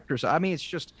a director. So, I mean, it's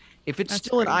just, if it's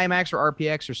still in IMAX or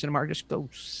RPX or Cinemark, just go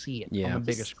see it on the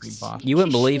biggest screen possible. You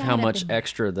wouldn't believe how much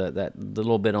extra the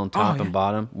little bit on top and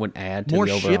bottom would add to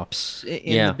the overall. Ships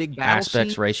in the big battle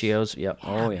aspects, scenes. ratios. Yep.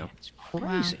 Oh, yeah. It's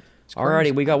crazy. Wow.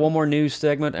 Alrighty, we got one more news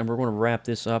segment, and we're going to wrap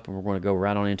this up, and we're going to go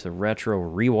right on into the Retro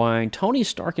Rewind. Tony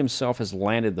Stark himself has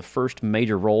landed the first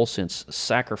major role since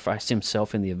sacrificed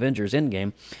himself in the Avengers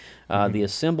Endgame. He's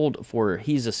assembled for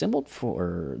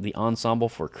the ensemble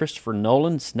for Christopher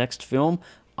Nolan's next film,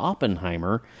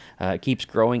 Oppenheimer keeps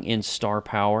growing in star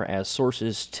power as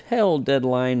sources tell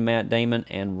Deadline Matt Damon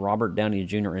and Robert Downey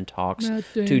Jr. in talks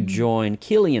to join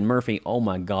Cillian Murphy. Oh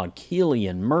my God,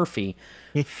 Cillian Murphy.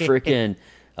 Freaking,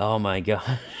 oh my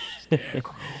God.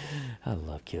 I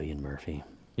love Cillian Murphy.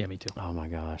 Yeah, me too. Oh my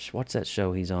gosh. What's that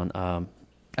show he's on?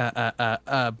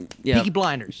 Peaky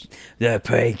Blinders. The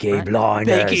Peaky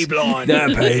Blinders. Peaky Blinders.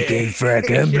 The Peaky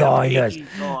frickin' Blinders.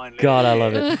 God, I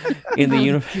love it. In the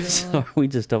universe, we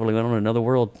just totally went on another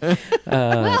world.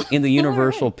 In the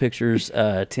Universal Pictures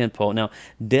tentpole. Now,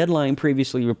 Deadline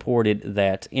previously reported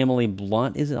that Emily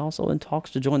Blunt is also in talks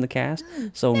to join the cast.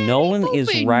 So Nolan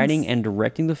is writing and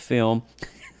directing the film.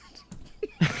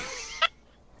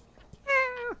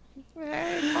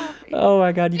 Oh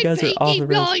my God, you guys are off the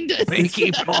rails.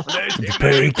 Peaky Blinders.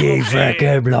 Peaky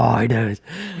frickin' Blinders.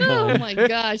 Oh my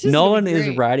gosh. Nolan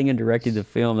is writing and directing the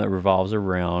film that revolves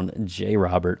around J.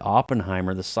 Robert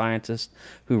Oppenheimer, the scientist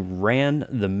who ran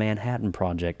the Manhattan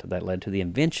Project that led to the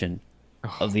invention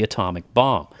of the atomic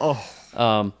bomb.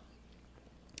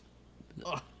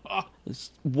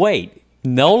 Wait,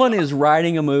 Nolan is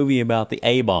writing a movie about the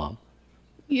A-bomb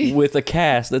with a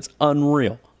cast that's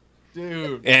unreal.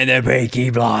 Dude. And the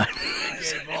Peaky Blinders.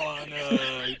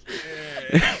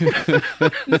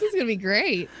 This is gonna be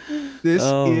great. This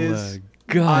oh is. My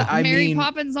God. I Mary mean,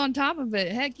 Poppins on top of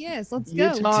it. Heck yes, let's you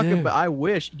go. talk about. I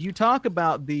wish you talk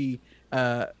about the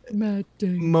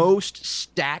most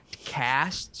stacked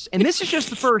casts, and this is just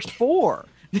the first 4.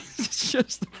 This is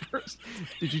just the first.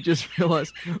 Did you just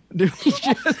realize? Did we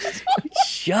just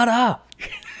shut up?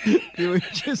 Did we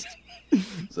just?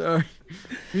 Sorry.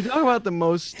 You talk about the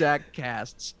most stacked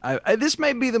casts. This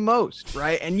may be the most,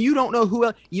 right? And you don't know who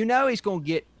else. You know he's gonna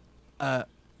get,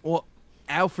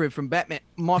 Alfred from Batman,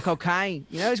 Michael Caine.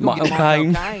 You know he's gonna get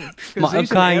Michael Caine. Michael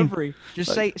Caine.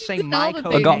 Just say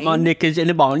Michael. I got my knickers in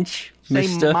a bunch. Say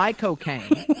Mr. Michael Caine.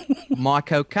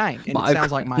 Michael Caine. And it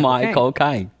sounds like Michael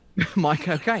Caine.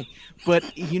 Michael Caine.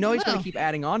 But you know he's gonna keep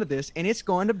adding on to this, and it's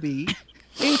going to be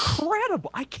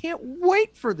incredible. I can't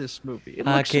wait for this movie. It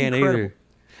looks I can't incredible. either.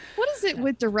 What is it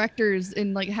with directors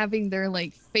and like having their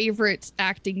like favorite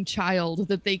acting child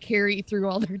that they carry through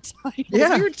all their titles?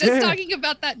 Yeah, we were just talking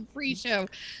about that in pre-show.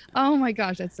 Oh my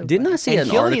gosh, that's so Didn't funny. I see an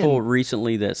article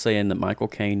recently that's saying that Michael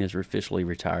Caine is officially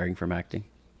retiring from acting?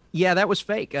 Yeah, that was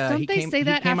fake. Don't they say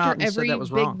that after every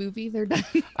big movie they're done?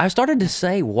 I started to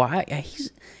say why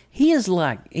he's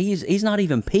not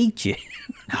even peaked yet.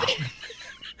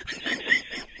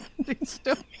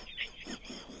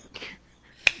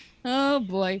 Oh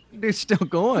boy, dude's still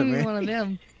going, man. One of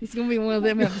them. It's gonna be one of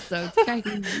them episodes. Okay,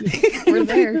 we're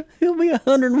there. He'll be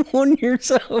 101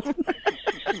 years old.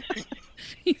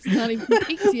 He's not even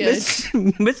peaked yet.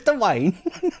 Mr. Wayne.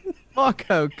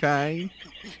 Michael Caine.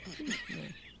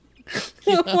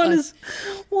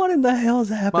 What in the hell's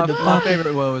happened to my Pop?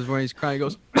 favorite one was when he's crying. He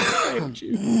goes, "I failed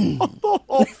you.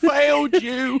 I failed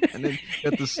you." And then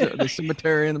got the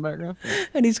cemetery in the background.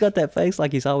 And he's got that face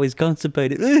like he's always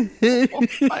constipated. I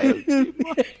failed you,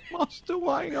 Master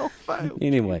Wayne. I failed.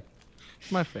 Anyway,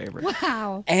 my favorite.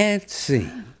 Wow. And see,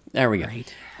 there we go.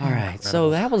 All right,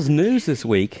 so that was news this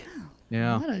week.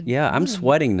 Yeah. I'm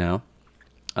sweating now.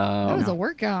 That was a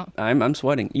workout. I'm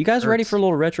sweating. You guys ready for a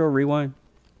little retro rewind?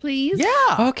 Please.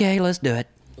 Yeah. Okay, let's do it.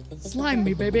 Slime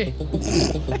me, baby.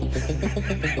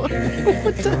 What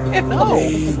the hell?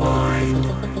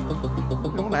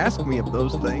 Don't ask me of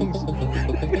those things.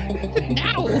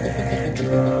 Now.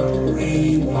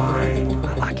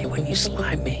 I like it when you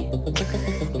slime me.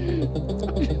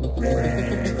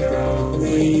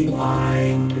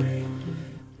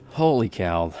 Holy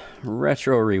cow.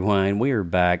 Retro rewind. We are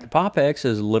back. PopX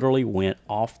has literally went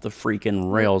off the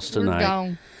freaking rails tonight. We're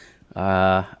gone.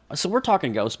 So we're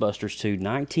talking Ghostbusters 2,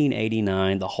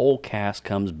 1989. The whole cast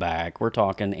comes back. We're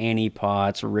talking Annie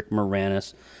Potts, Rick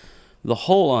Moranis, the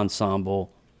whole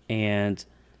ensemble. And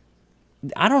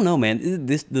I don't know, man.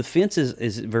 The fence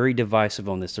is very divisive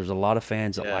on this. There's a lot of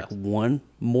fans that like 1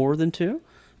 more than 2.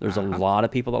 There's a lot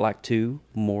of people that like 2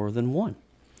 more than 1.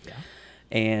 Yeah.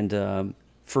 And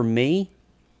for me,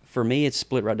 it's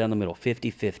split right down the middle,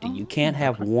 50-50. You can't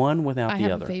have one without the other. I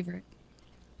have a favorite.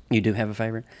 You do have a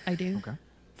favorite? I do. Okay.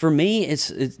 For me,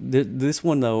 this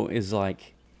one, though, is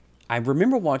like, I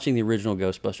remember watching the original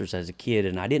Ghostbusters as a kid,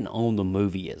 and I didn't own the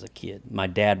movie as a kid. My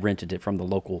dad rented it from the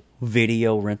local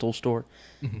video rental store.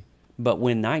 Mm-hmm. But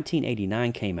when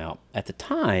 1989 came out, at the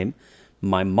time,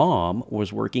 my mom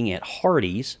was working at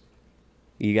Hardee's.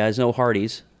 You guys know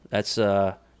Hardee's. That's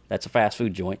a fast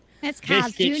food joint. That's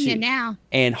Carl's Jr. now.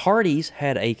 And Hardee's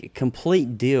had a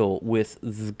complete deal with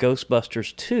the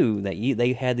Ghostbusters 2 that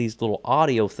they had these little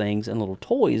audio things and little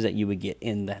toys that you would get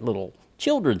in that little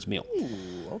children's meal.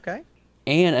 Ooh, okay.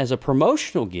 And as a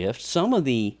promotional gift, some of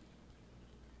the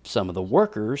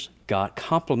workers got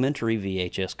complimentary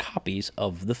VHS copies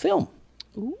of the film.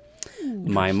 Ooh.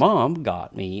 My mom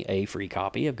got me a free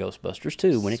copy of Ghostbusters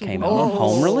 2 when it came out on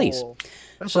home release.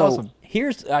 That's so awesome.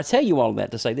 I tell you all of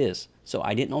that to say this. So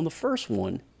I didn't own the first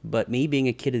one, but me being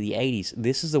a kid of the 80s,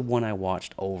 this is the one I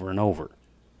watched over and over.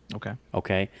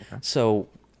 Okay. So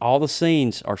all the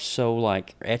scenes are so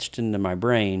like etched into my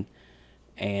brain,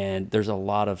 and there's a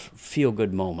lot of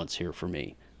feel-good moments here for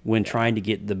me when trying to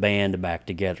get the band back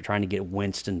together, trying to get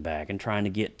Winston back, and trying to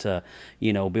get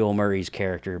Bill Murray's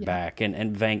character back,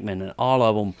 and Venkman, and all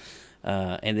of them.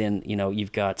 And then,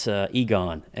 you've got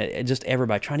Egon, just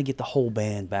everybody trying to get the whole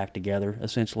band back together,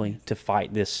 essentially, to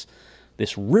fight this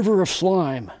river of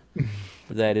slime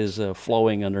that is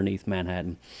flowing underneath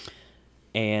Manhattan.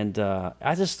 And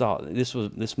I just thought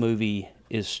this movie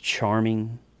is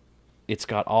charming. It's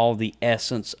got all the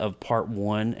essence of part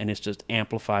 1, and it's just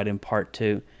amplified in part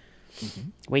 2. Mm-hmm.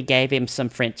 We gave him some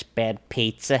French bed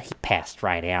pizza. He passed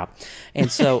right out.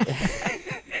 And so,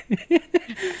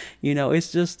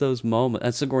 it's just those moments.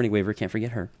 And Sigourney Weaver, can't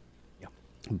forget her. Yeah.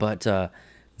 But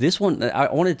this one, I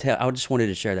just wanted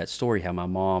to share that story, how my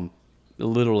mom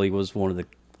literally was one of the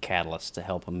catalysts to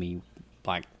helping me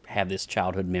have this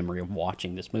childhood memory of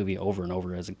watching this movie over and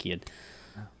over as a kid.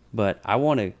 But I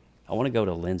want to go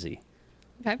to Lindsay.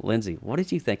 Okay. Lindsay, what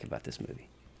did you think about this movie?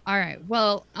 All right.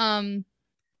 Well,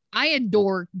 I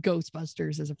adore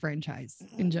Ghostbusters as a franchise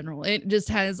in general. It just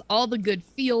has all the good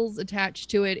feels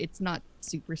attached to it. It's not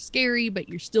super scary, but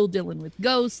you're still dealing with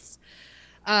ghosts.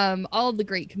 All the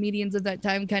great comedians of that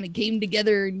time kind of came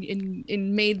together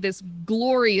and made this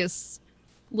glorious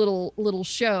little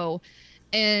show.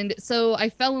 And so I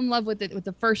fell in love with it with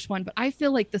the first one, but I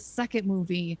feel like the second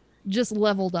movie just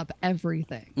leveled up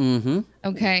everything. Mm-hmm.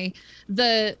 Okay.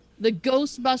 The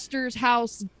Ghostbusters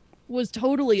house was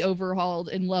totally overhauled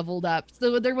and leveled up.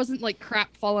 So there wasn't like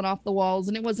crap falling off the walls,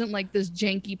 and it wasn't like this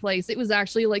janky place. It was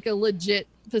actually like a legit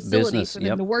facility for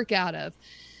them to work out of.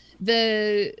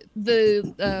 The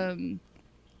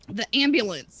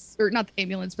ambulance, or not the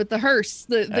ambulance, but the hearse,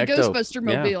 the Ghostbuster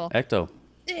mobile. Ecto.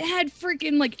 It had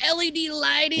freaking like LED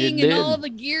lighting, and all the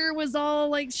gear was all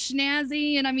like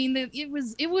snazzy. And I mean, it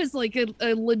was like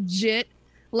a legit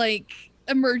like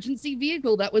emergency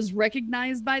vehicle that was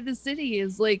recognized by the city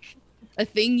as like a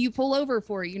thing you pull over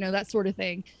for, that sort of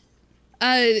thing.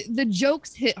 The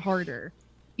jokes hit harder,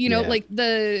 like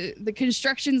the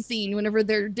construction scene whenever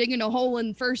they're digging a hole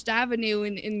in First Avenue,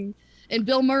 and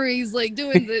Bill Murray's like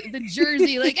doing the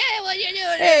Jersey, like, hey, what are you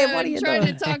doing? Hey, what are you trying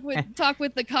doing? to talk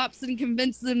with the cops and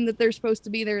convince them that they're supposed to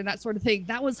be there and that sort of thing.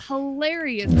 That was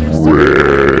hilarious.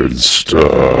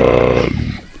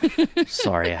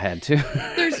 Sorry, I had to.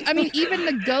 Even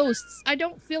the ghosts. I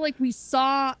don't feel like we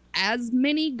saw as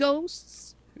many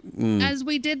ghosts as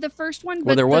we did the first one.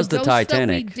 Well, there was the ghosts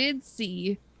Titanic. That we did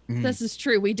see. This is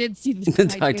true. We did see the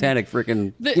Titanic.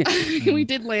 Freaking. We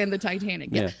did land the Titanic.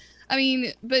 Yeah. I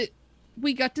mean, but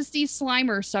we got to see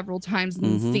Slimer several times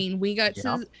in the scene. We got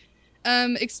to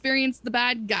experience the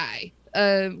bad guy.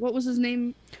 What was his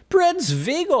name? Prince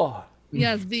Vigor.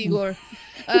 Yes, Vigor.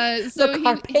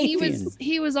 So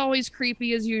he was always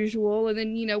creepy as usual. And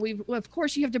then, of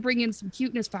course you have to bring in some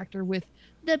cuteness factor with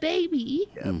the baby.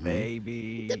 The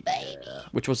baby.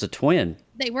 Which was a twin.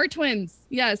 They were twins.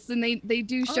 Yes. And they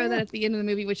do show that at the end of the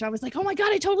movie, which I was like, oh my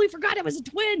God, I totally forgot it was a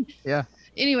twin. Yeah.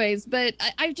 Anyways, but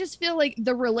I just feel like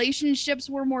the relationships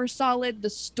were more solid. The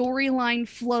storyline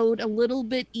flowed a little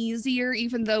bit easier,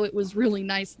 even though it was really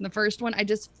nice in the first one. I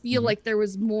just feel like there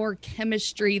was more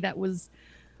chemistry that was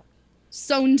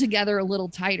sewn together a little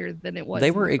tighter than it was.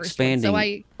 They were expanding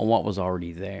on what was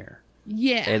already there.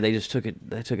 Yeah. And they just took it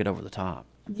over the top.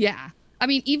 Yeah. I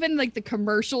mean, even like the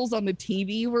commercials on the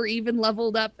TV were even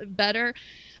leveled up better.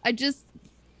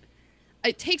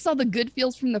 It takes all the good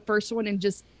feels from the first one and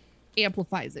just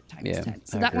amplifies it times 10.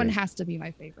 So that one has to be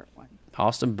my favorite one.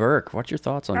 Austin Burke, what's your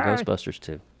thoughts on Ghostbusters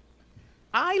 2?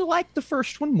 I like the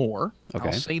first one more. Okay.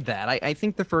 I'll say that. I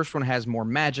think the first one has more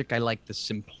magic. I like the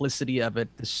simplicity of it.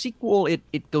 The sequel,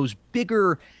 it goes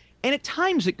bigger, and at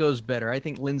times it goes better. I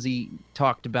think Lindsay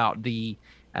talked about the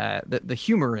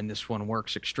humor in this one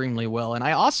works extremely well. And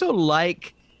I also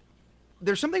like,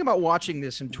 there's something about watching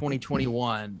this in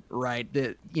 2021, right?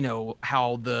 That,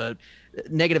 how the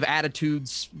negative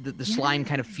attitudes, the slime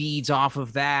kind of feeds off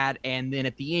of that. And then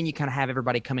at the end, you kind of have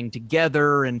everybody coming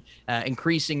together and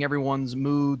increasing everyone's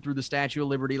mood through the Statue of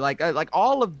Liberty. Like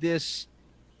all of this,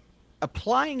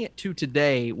 applying it to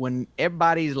today when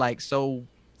everybody's like so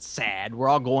sad. We're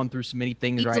all going through so many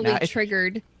things right now.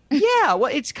 Triggered. Yeah,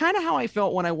 well, it's kind of how I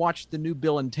felt when I watched the new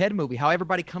Bill and Ted movie, how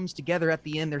everybody comes together at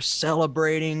the end. They're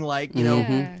celebrating, like, you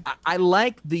know, I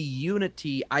like the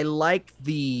unity. I like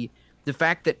the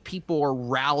fact that people are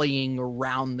rallying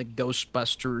around the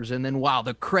Ghostbusters. And then, wow,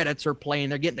 the credits are playing.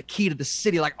 They're getting the key to the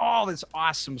city, like all this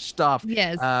awesome stuff.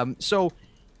 Yes. So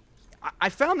I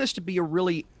found this to be a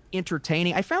really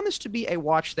entertaining. I found this to be a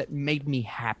watch that made me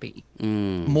happy,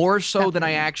 more so than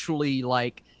I actually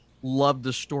like loved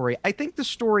the story. I think the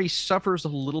story suffers a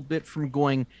little bit from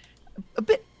going a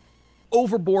bit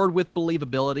overboard with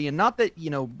believability, and not that, you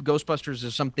know, Ghostbusters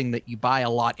is something that you buy a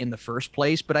lot in the first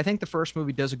place, but I think the first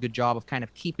movie does a good job of kind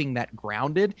of keeping that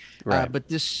grounded. Right. But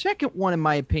this second one, in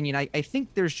my opinion, I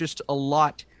think there's just a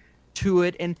lot to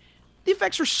it, and the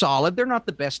effects are solid. They're not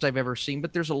the best I've ever seen,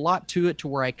 but there's a lot to it to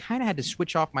where I kind of had to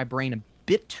switch off my brain a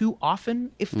bit too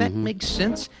often, if that makes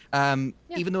sense.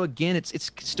 Even though, again,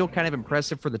 it's still kind of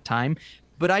impressive for the time.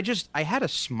 But I had a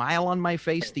smile on my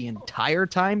face the entire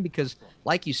time because,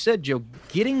 like you said, Joe,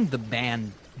 getting the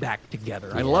band back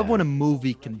together. I love when a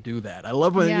movie can do that. I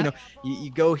love when, you know, you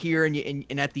go here and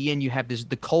at the end you have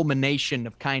the culmination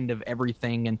of kind of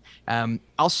everything. And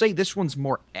I'll say this one's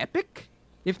more epic,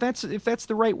 if that's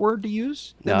the right word to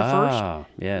use, than the first.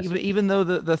 Yes. Even though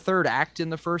the third act in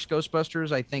the first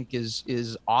Ghostbusters, I think,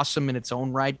 is awesome in its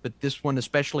own right, but this one,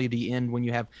 especially the end when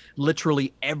you have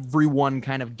literally everyone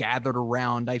kind of gathered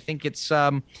around, I think it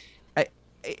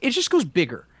just goes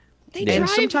bigger. They drive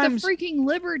the freaking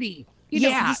Liberty. You know,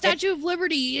 the Statue of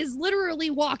Liberty is literally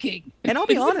walking. And I'll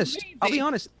be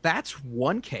honest, that's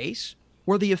one case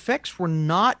where the effects were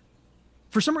not.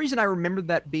 For some reason, I remember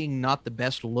that being not the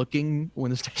best looking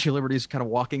when the Statue of Liberty is kind of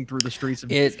walking through the streets.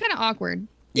 It's kind of awkward.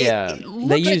 Yeah,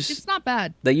 it's not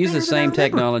bad. They use the same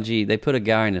technology. They put a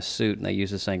guy in a suit, and they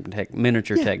use the same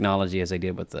miniature technology as they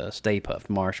did with the Stay Puft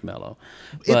Marshmallow.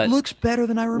 But it looks better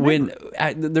than I remember.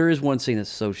 There is one scene that's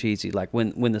so cheesy, like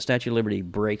when the Statue of Liberty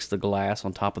breaks the glass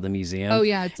on top of the museum. Oh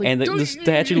yeah, it's like, and the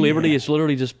Statue of Liberty is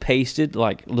literally just pasted,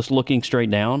 like just looking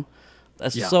straight down.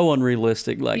 That's so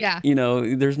unrealistic. Like, you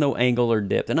know, there's no angle or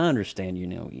depth. And I understand, you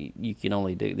know, you can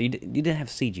only do, you didn't have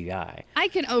CGI. I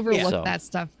can overlook that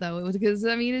stuff, though, because,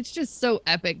 I mean, it's just so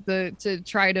epic to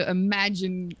try to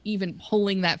imagine even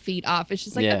pulling that feat off. It's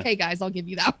just like, okay, guys, I'll give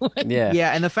you that one.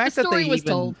 Yeah, and the fact that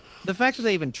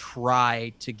they even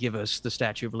try to give us the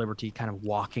Statue of Liberty kind of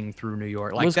walking through New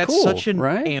York, like, that's cool, such an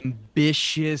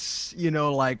ambitious, you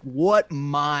know, like, what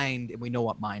mind, and we know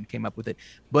what mind came up with it,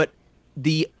 but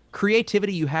the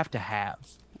creativity you have to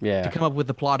come up with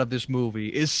the plot of this movie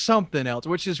is something else,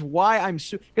 which is why I'm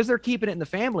because they're keeping it in the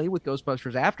family with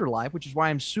Ghostbusters Afterlife, which is why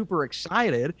I'm super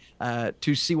excited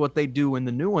to see what they do in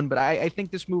the new one. But I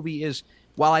think this movie is,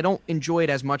 while I don't enjoy it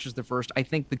as much as the first, I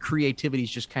think the creativity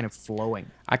is just kind of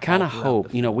flowing. I kind of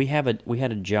hope, you know, we had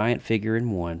a giant figure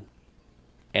in 1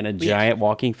 and a giant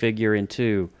walking figure in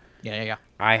 2. Yeah.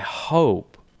 I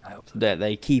hope that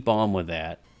they keep on with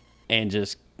that and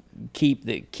just keep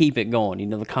it going, you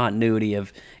know, the continuity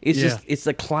of it's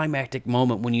the climactic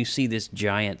moment when you see this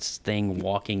giant thing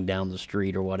walking down the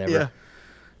street or whatever,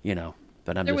 you know.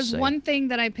 But there was one thing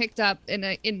that I picked up,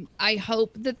 and I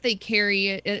hope that they carry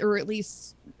it, or at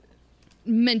least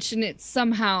mention it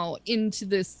somehow into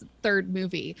this third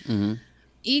movie.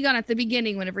 Egon, at the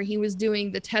beginning, whenever he was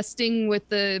doing the testing with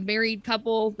the married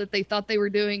couple that they thought they were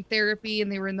doing therapy,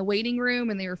 and they were in the waiting room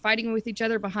and they were fighting with each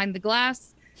other behind the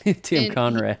glass. Tim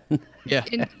Conrad.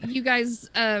 And you guys,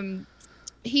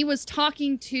 he was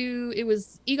talking to, it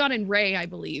was Egon and Ray, I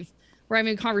believe, were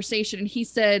having a conversation, and he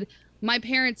said, my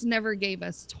parents never gave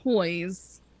us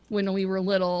toys when we were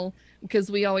little because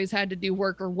we always had to do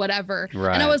work or whatever.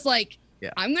 Right. And I was like,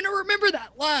 I'm going to remember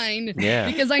that line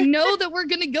because I know that we're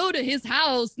going to go to his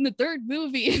house in the third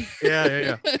movie.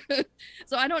 Yeah.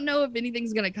 So I don't know if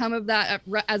anything's going to come of that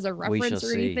as a reference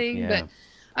or anything, but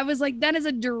I was like, that is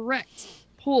a direct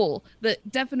pull that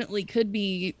definitely could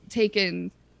be taken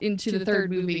into the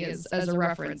third movie as a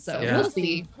reference. So we'll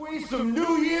see. Squeeze some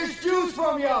New Year's juice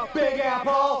from you, Big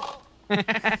Apple.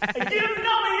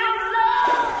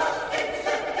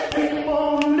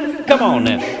 Come on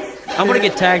now. I'm going to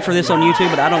get tagged for this on YouTube,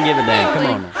 but I don't give a damn. Come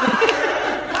on now.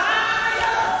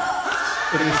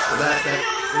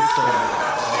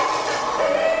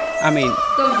 I mean,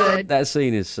 so good. That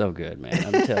scene is so good, man.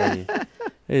 I'm telling you.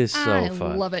 It is so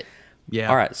fun. I love it. Yeah.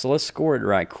 All right, so let's score it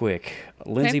right quick.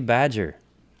 Lindsay Badger.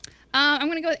 I'm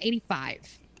going to go with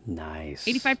 85. Nice.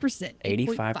 85%.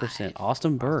 85%.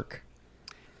 Austin Burke.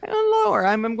 Lower.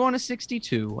 I'm going to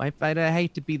 62. I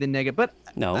hate to be the negative, but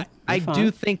no, I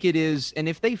do think it is. And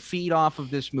if they feed off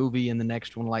of this movie in the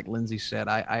next one, like Lindsay said,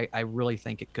 I really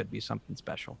think it could be something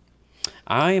special.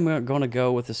 I am going to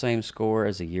go with the same score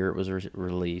as the year it was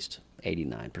released,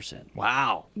 89%.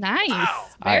 Wow. Nice. Wow.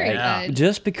 Very good.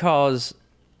 Just because,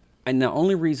 and the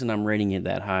only reason I'm rating it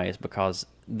that high is because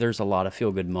there's a lot of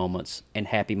feel-good moments and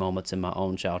happy moments in my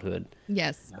own childhood.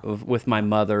 Yes. With my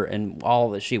mother and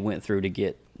all that she went through to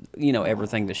get,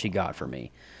 everything that she got for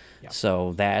me. Yep.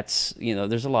 So that's,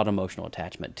 there's a lot of emotional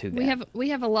attachment to that. We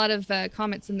have a lot of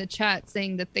comments in the chat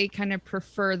saying that they kind of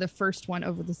prefer the first one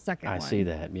over the second one. I see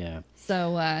that, yeah.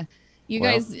 So you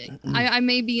guys, I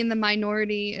may be in the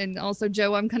minority, and also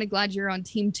Joe, I'm kind of glad you're on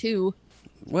team 2.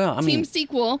 Well, I mean, team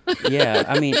sequel. Yeah,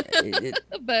 I mean,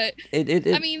 but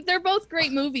I mean, they're both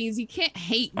great movies. You can't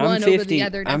hate one over the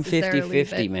other necessarily. I'm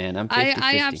 50-50, man. I'm 50-50.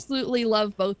 I absolutely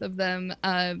love both of them.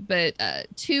 But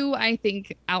 2, I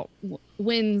think,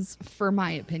 wins for my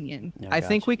opinion. I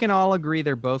think we can all agree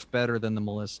they're both better than the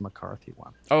Melissa McCarthy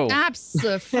one. Oh,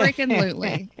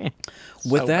 absolutely.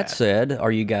 With that said,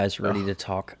 are you guys ready to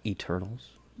talk Eternals?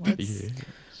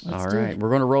 All right, we're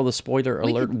going to roll the spoiler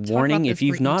alert warning. If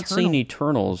you've not seen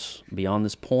Eternals beyond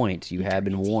this point, you have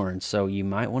been warned. So you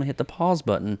might want to hit the pause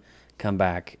button, come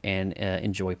back, and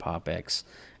enjoy PopX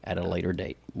at a later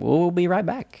date. We'll be right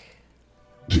back.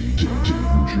 Danger.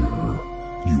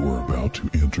 You are about to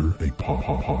enter a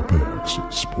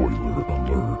PopX spoiler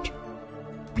alert.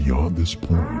 Beyond this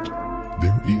point,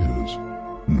 there is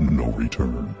no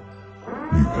return.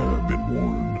 You have been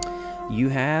warned. You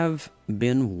have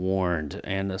been warned.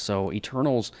 And so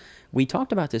Eternals, we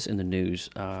talked about this in the news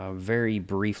very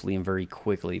briefly and very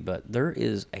quickly, but there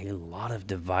is a lot of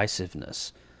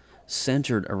divisiveness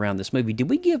centered around this movie. Did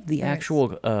we give the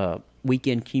actual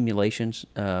weekend accumulations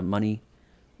money?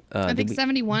 I think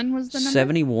 71 was the number.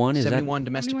 71 is 71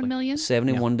 domestically. 71 million?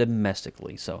 71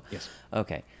 domestically. So yes.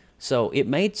 Okay. So it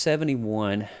made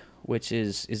 71, which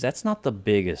is that's not the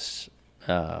biggest.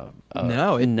 No,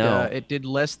 it did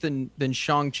less than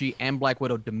Shang-Chi and Black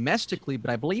Widow domestically,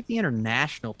 but I believe the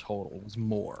international total was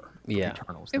more. Yeah.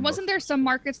 It wasn't there some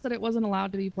markets that it wasn't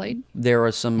allowed to be played? There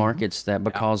are some markets that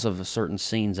because of certain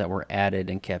scenes that were added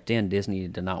and kept in, Disney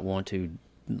did not want to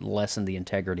lessen the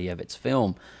integrity of its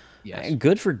film. Yes. And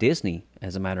good for Disney,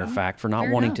 as a matter of fact, for not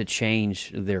wanting to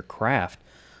change their craft.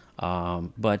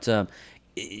 But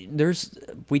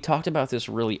we talked about this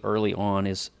really early on,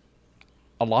 is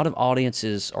a lot of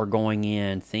audiences are going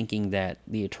in thinking that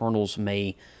the Eternals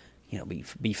may,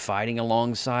 be fighting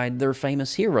alongside their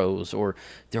famous heroes, or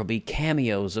there'll be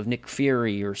cameos of Nick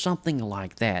Fury or something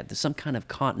like that. There's some kind of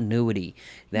continuity.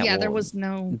 There was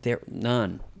none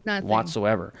Nothing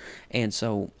whatsoever. And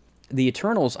so the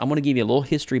Eternals, I'm going to give you a little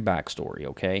history backstory,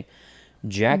 okay?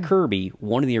 Jack Kirby,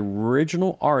 one of the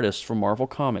original artists from Marvel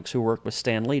Comics who worked with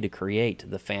Stan Lee to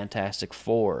create the Fantastic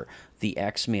Four, the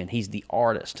X-Men. He's the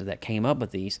artist that came up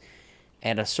with these.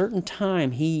 At a certain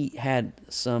time, he had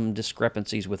some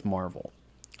discrepancies with Marvel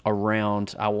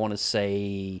around, I want to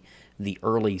say, the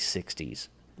early 60s.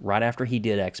 Right after he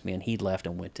did X-Men, he left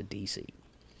and went to DC.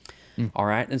 All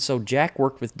right, and so Jack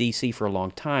worked with DC for a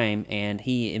long time, and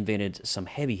he invented some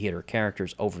heavy hitter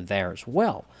characters over there as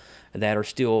well that are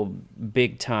still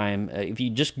big time. If you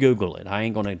just Google it, I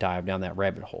ain't going to dive down that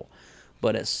rabbit hole.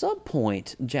 But at some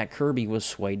point, Jack Kirby was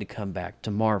swayed to come back to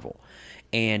Marvel.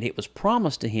 And it was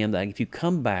promised to him that if you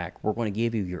come back, we're going to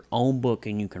give you your own book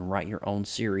and you can write your own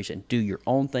series and do your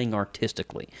own thing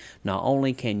artistically. Not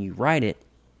only can you write it,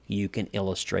 you can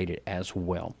illustrate it as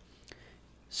well.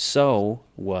 So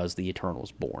was the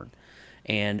Eternals born.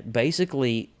 And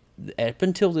basically, up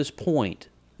until this point,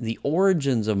 the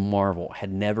origins of Marvel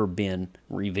had never been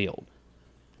revealed.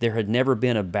 There had never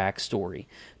been a backstory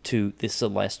to the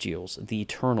Celestials, the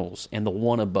Eternals, and the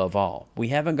One Above All. We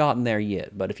haven't gotten there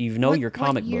yet, but if you know your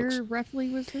comic books... What year roughly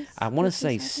was this? I want to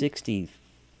say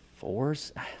 64.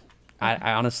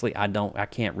 I honestly, I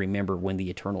can't remember when the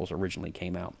Eternals originally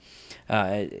came out.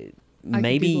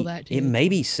 Maybe it may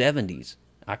be 70s.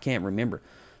 I can't remember.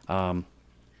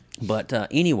 But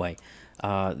anyway,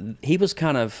 he was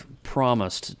kind of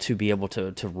promised to be able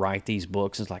to write these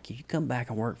books. It's like, you come back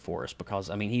and work for us, because,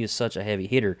 I mean, he is such a heavy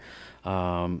hitter.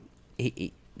 That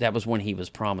was when he was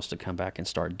promised to come back and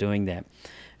start doing that.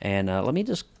 And let me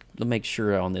just make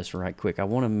sure on this right quick. I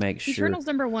want to make sure. Eternals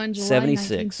 #1, July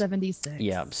 1976.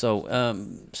 Yeah,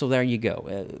 so there you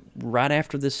go. Right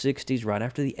after the 60s, right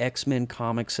after the X-Men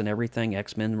comics and everything,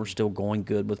 X-Men were still going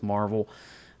good with Marvel.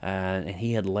 And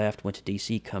he had left, went to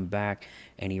DC, come back,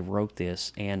 and he wrote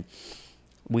this. And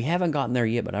we haven't gotten there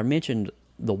yet, but I mentioned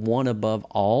the One Above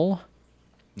All.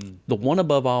 The One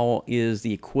Above All is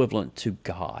the equivalent to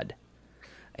God.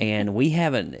 And we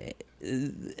haven't...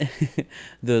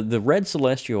 the Red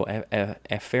Celestial,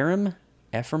 Ephraimos,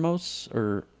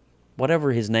 or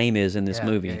whatever his name is in this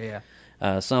movie.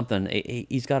 something.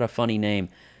 He's got a funny name.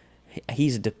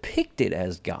 He's depicted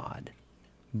as God,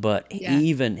 but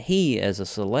even he, as a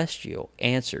celestial,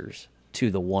 answers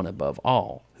to the one above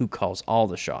all, who calls all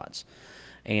the shots.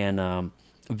 And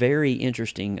very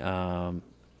interesting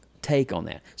take on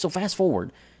that. So fast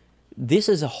forward. This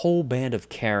is a whole band of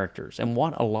characters, and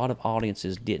what a lot of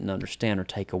audiences didn't understand or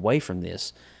take away from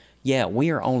this, we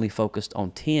are only focused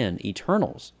on 10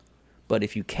 Eternals, but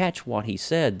if you catch what he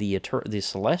said, the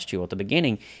Celestial at the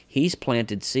beginning, he's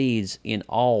planted seeds in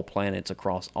all planets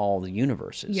across all the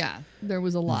universes. Yeah, there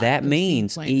was a lot. That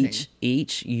means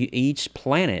each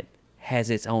planet has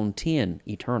its own 10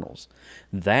 Eternals.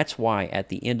 That's why at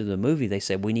the end of the movie they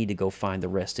said we need to go find the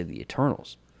rest of the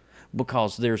Eternals.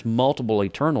 Because there's multiple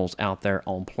Eternals out there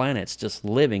on planets just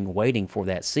living, waiting for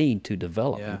that seed to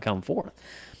develop and come forth.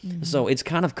 Mm-hmm. So it's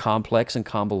kind of complex and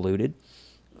convoluted.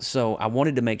 So I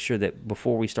wanted to make sure that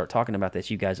before we start talking about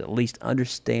this, you guys at least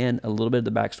understand a little bit of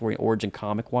the backstory, origin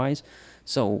comic-wise.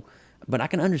 But I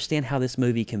can understand how this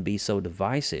movie can be so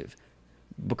divisive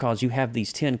because you have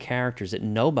these 10 characters that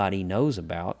nobody knows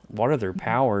about. What are their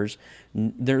powers?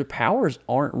 Their powers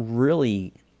aren't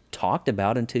really talked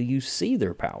about until you see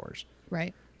their powers.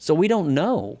 Right. So we don't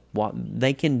know what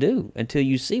they can do until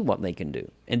you see what they can do.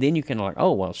 And then you can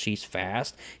oh, well, she's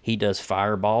fast. He does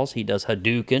fireballs. He does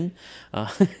Hadouken.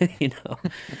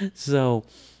 So,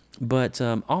 but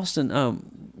Austin,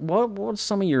 what's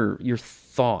some of your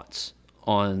thoughts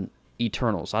on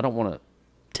Eternals? I don't want to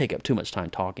take up too much time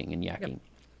talking and yakking.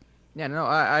 Yeah, no,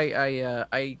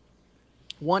 I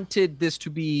wanted this to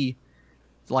be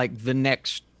like the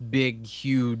next big,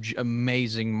 huge,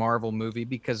 amazing Marvel movie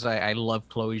because I love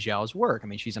Chloe Zhao's work. I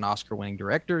mean, she's an Oscar-winning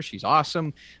director. She's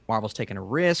awesome. Marvel's taken a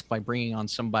risk by bringing on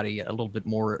somebody a little bit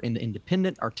more in the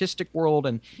independent, artistic world,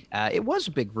 and it was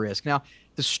a big risk. Now,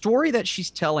 the story that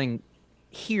she's telling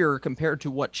here compared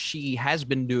to what she has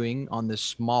been doing on this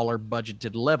smaller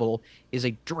budgeted level is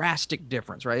a drastic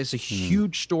difference, right? It's a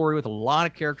huge story with a lot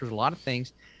of characters, a lot of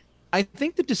things. I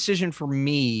think the decision for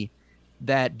me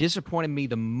that disappointed me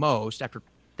the most after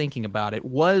thinking about it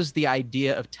was the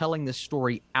idea of telling this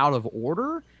story out of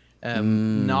order,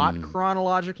 not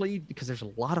chronologically, because there's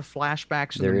a lot of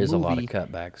flashbacks in the movie. There is a lot of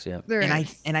cutbacks, yeah.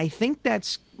 And I think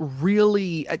that's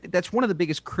really that's one of the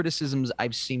biggest criticisms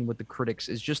I've seen with the critics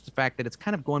is just the fact that it's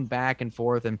kind of going back and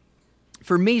forth. And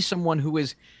for me, someone who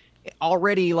is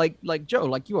already like Joe,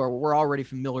 like you are, we're already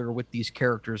familiar with these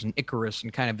characters and Icarus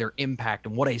and kind of their impact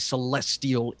and what a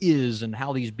celestial is and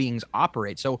how these beings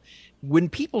operate. So when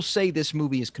people say this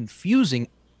movie is confusing,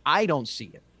 I don't see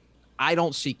it. I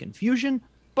don't see confusion,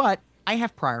 but I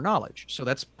have prior knowledge. So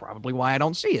that's probably why I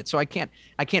don't see it. So I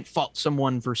can't fault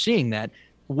someone for seeing that.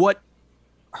 What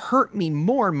hurt me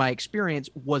more in my experience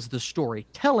was the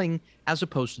storytelling as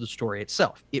opposed to the story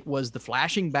itself. It was the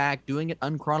flashing back, doing it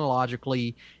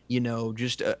unchronologically,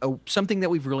 just something that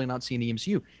we've really not seen in the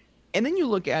MCU. And then you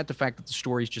look at the fact that the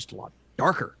story is just a lot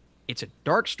darker. It's a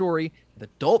dark story with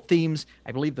adult themes.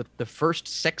 I believe the first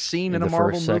sex scene in a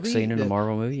Marvel movie. The first sex scene in a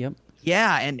Marvel movie, yep.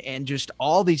 Yeah, and just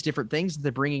all these different things that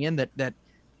they're bringing in that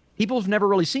people have never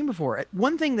really seen before.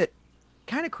 One thing that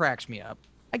kind of cracks me up,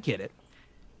 I get it.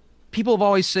 People have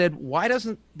always said, why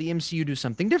doesn't the MCU do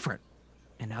something different?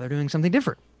 And now they're doing something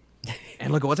different.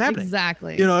 And look at what's happening.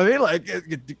 Exactly. You know what I mean? Like,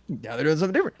 now they're doing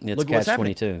something different. It's look at what's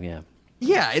happening. Catch-22, yeah.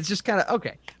 Yeah, it's just kind of,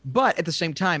 okay. But at the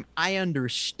same time, I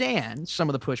understand some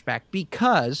of the pushback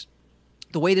because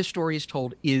the way this story is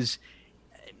told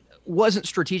wasn't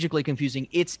strategically confusing.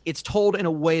 It's told in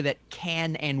a way that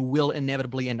can and will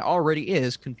inevitably and already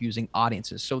is confusing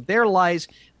audiences. So there lies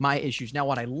my issues. Now,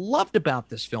 what I loved about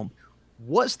this film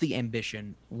was the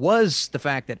ambition, was the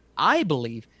fact that I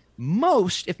believe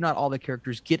most, if not all, the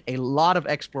characters get a lot of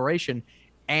exploration,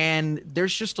 and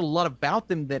there's just a lot about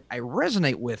them that I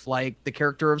resonate with, like the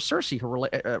character of Cersei,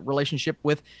 her relationship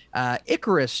with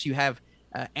Icarus. You have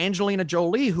Angelina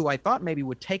Jolie, who I thought maybe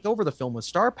would take over the film with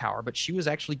star power, but she was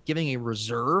actually giving a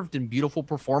reserved and beautiful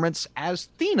performance as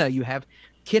Thena. You have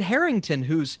Kit Harington,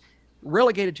 who's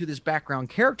relegated to this background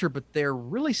character, but they're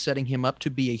really setting him up to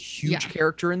be a huge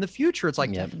character in the future. It's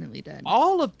like definitely did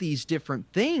all of these different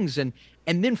things. And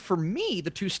then for me, the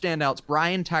two standouts,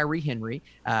 Brian Tyree Henry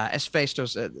as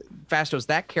Phastos,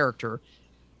 that character,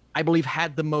 I believe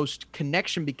had the most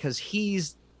connection because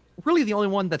he's really the only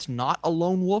one that's not a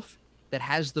lone wolf, that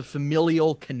has the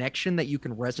familial connection that you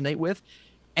can resonate with.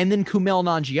 And then Kumail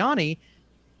Nanjiani,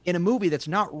 in a movie that's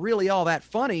not really all that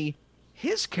funny,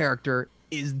 his character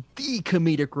is the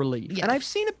comedic relief. Yes. And I've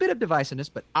seen a bit of divisiveness,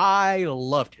 but I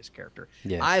loved his character.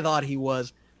 Yeah. I thought he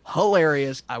was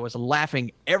hilarious. I was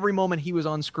laughing every moment he was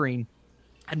on screen,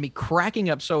 had me cracking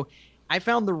up. So I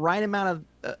found the right amount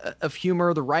of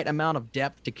humor, the right amount of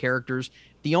depth to characters.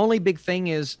 The only big thing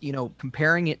is,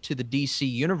 comparing it to the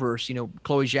DC universe,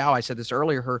 Chloe Zhao, I said this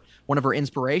earlier, one of her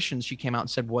inspirations she came out and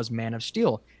said was Man of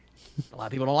Steel. A lot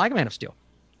of people don't like Man of Steel.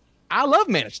 I love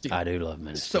Man of Steel. I do love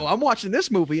Man of Steel. So I'm watching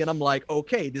this movie and I'm like,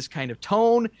 okay, this kind of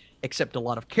tone, except a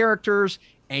lot of characters,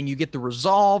 and you get the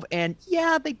resolve. And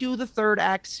yeah, they do the third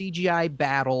act CGI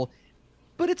battle,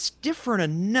 but it's different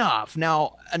enough.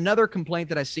 Now, another complaint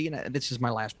that I see, and this is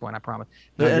my last point, I promise.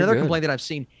 But another complaint that I've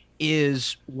seen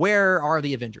is, where are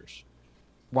the Avengers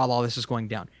while all this is going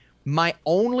down? My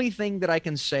only thing that I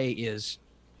can say is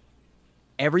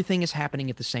everything is happening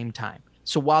at the same time.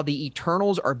 So while the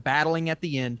Eternals are battling at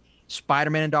the end,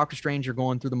 Spider-Man and Doctor Strange are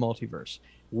going through the multiverse.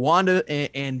 Wanda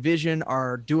and Vision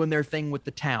are doing their thing with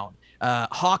the town.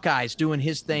 Hawkeye's doing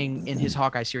his thing in his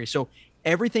Hawkeye series. So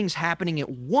everything's happening at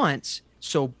once.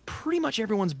 So pretty much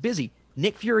everyone's busy.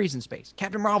 Nick Fury's in space.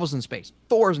 Captain Marvel's in space.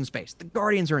 Thor's in space. The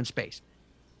Guardians are in space.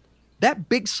 That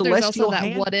big celestial There's also that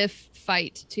hand, what if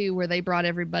fight too, where they brought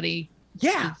everybody.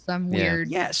 Yeah. Some weird.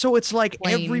 Yeah. So it's like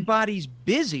plane. everybody's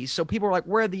busy. So people are like,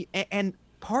 where are the, and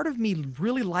part of me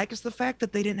really likes the fact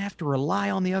that they didn't have to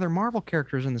rely on the other Marvel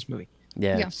characters in this movie.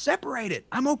 Yeah. Separate it.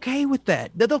 I'm okay with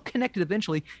that. They'll connect it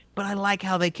eventually, but I like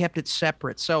how they kept it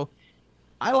separate. So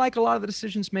I like a lot of the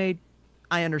decisions made.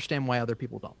 I understand why other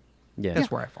people don't. Yeah.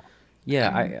 That's where I fall.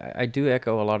 Yeah, I do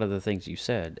echo a lot of the things you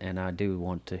said, and I do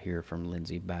want to hear from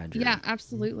Lindsay Badger. Yeah,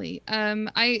 absolutely.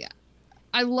 I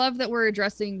love that we're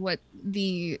addressing what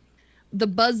the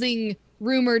buzzing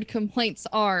rumored complaints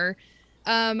are.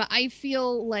 I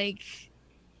feel like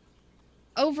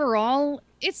overall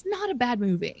it's not a bad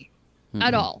movie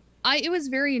at all. It was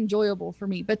very enjoyable for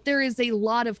me, but there is a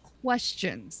lot of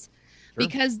questions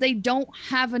because they don't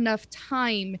have enough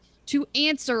time to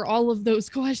answer all of those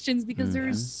questions, because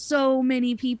there's so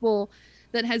many people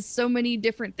that has so many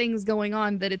different things going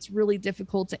on that it's really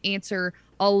difficult to answer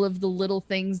all of the little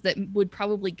things that would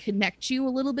probably connect you a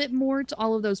little bit more to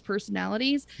all of those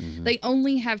personalities. They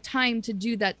only have time to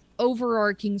do that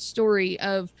overarching story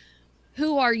of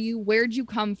who are you? Where'd you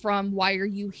come from? Why are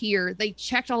you here? They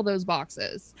checked all those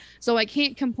boxes. So I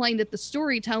can't complain that the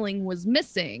storytelling was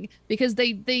missing, because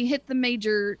they hit the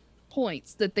major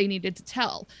points that they needed to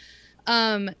tell.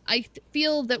 I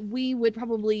feel that we would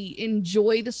probably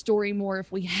enjoy the story more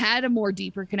if we had a more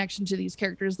deeper connection to these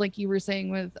characters, like you were saying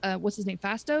with what's his name,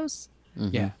 Fastos.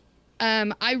 Yeah.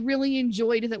 I really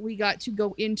enjoyed that we got to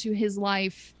go into his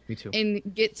life. Me too. And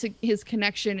get to his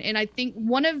connection. And I think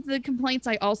one of the complaints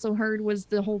I also heard was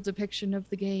the whole depiction of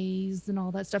the gays and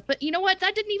all that stuff. But you know what?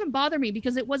 That didn't even bother me,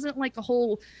 because it wasn't like a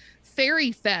whole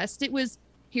fairy fest. It was,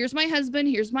 here's my husband,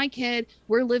 here's my kid,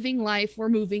 we're living life, we're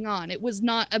moving on. It was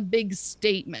not a big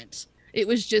statement. It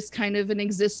was just kind of an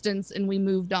existence, and we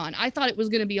moved on. I thought it was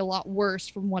going to be a lot worse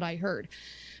from what I heard.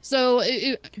 So,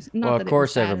 of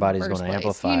course, everybody's going to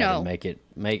amplify it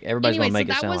and everybody's going to make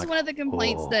it sound like. That was one of the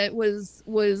complaints that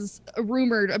was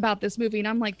rumored about this movie, and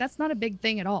I'm like, that's not a big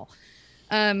thing at all.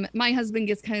 My husband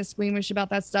gets kind of squeamish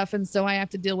about that stuff, and so I have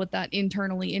to deal with that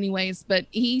internally anyways, but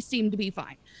he seemed to be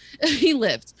fine. He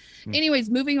lived.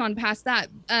 Anyways, moving on past that,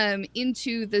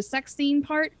 into the sex scene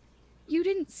part, you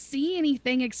didn't see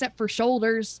anything except for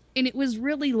shoulders, and it was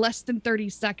really less than 30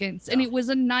 seconds, and it was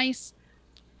a nice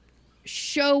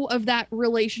show of that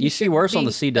relationship. You see worse on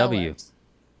the CW. Developed.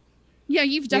 Yeah,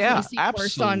 you've definitely seen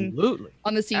worse on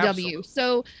the CW. Absolutely.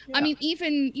 So, I mean,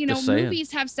 even,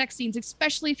 movies have sex scenes,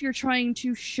 especially if you're trying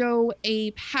to show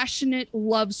a passionate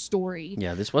love story.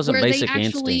 Yeah, this wasn't where Basic they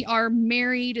actually Instinct. are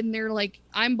married and they're like,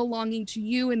 I'm belonging to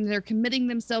you, and they're committing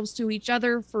themselves to each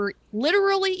other for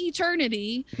literally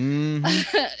eternity.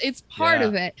 It's part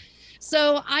of it.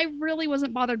 So I really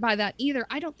wasn't bothered by that either.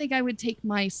 I don't think I would take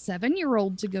my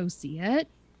 7-year-old to go see it,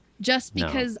 just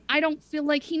because I don't feel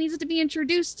like he needs to be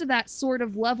introduced to that sort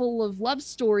of level of love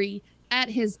story at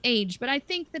his age. But I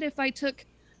think that if I took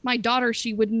my daughter,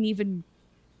 she wouldn't even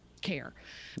care.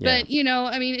 But,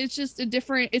 I mean, it's just a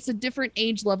different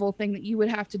age level thing that you would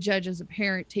have to judge as a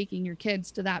parent, taking your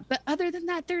kids to that. But other than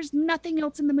that, there's nothing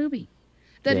else in the movie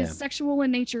that is sexual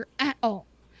in nature at all.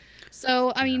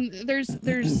 So, I mean, there's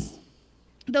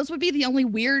those would be the only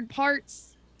weird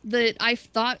parts that I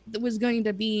thought that was going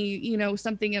to be,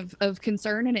 something of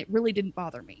concern, and it really didn't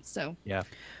bother me. So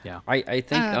I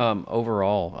think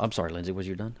overall, I'm sorry, Lindsay, was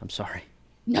you done? I'm sorry.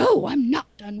 No, I'm not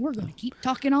done. We're going to keep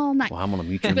talking all night. Well, I'm going to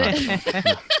mute your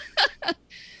mic.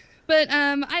 But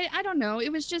I don't know.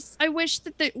 It was just, I wish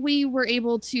that we were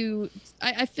able to,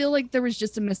 I feel like there was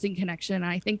just a missing connection.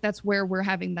 I think that's where we're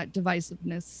having that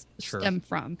divisiveness stem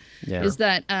from, is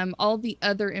that all the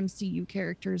other MCU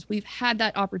characters, we've had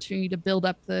that opportunity to build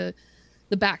up the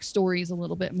the backstories a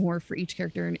little bit more for each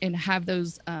character and have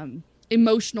those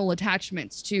emotional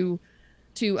attachments to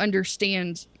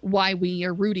understand why we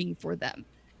are rooting for them.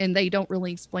 And they don't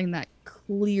really explain that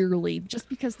clearly just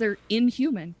because they're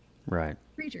inhuman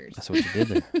creatures. That's what you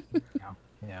did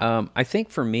there. I think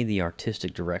for me, the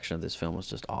artistic direction of this film was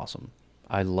just awesome.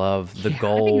 I love the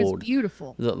gold. I think it was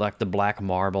beautiful. Like the black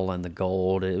marble and the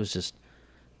gold. It was just,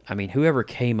 I mean, whoever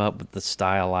came up with the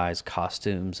stylized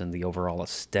costumes and the overall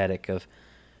aesthetic of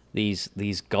these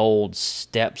gold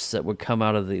steps that would come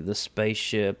out of the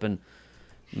spaceship, and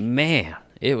man,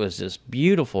 it was just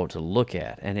beautiful to look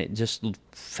at, and it just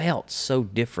felt so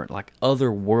different, like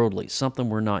otherworldly, something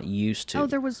we're not used to. Oh,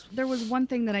 there was one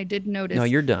thing that I did notice. No,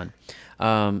 you're done.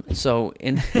 I'm joking.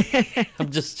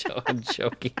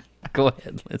 Go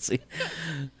ahead, Lindsay.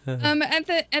 At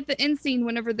the end scene,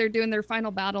 whenever they're doing their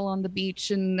final battle on the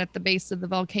beach and at the base of the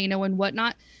volcano and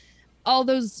whatnot, all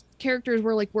those characters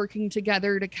were like working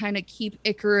together to kind of keep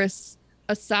Icarus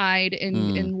aside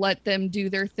and let them do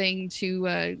their thing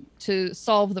to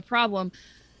solve the problem.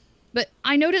 But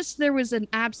I noticed there was an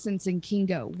absence in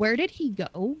Kingo. Where did he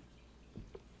go?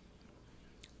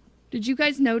 Did you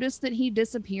guys notice that he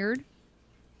disappeared?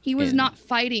 He was not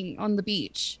fighting on the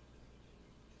beach.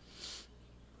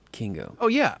 Kingo. Oh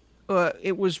yeah.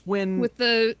 It was when with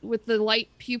the light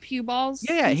pew pew balls.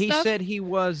 Yeah, he said he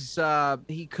was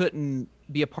he couldn't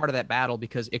be a part of that battle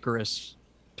because Icarus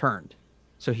turned.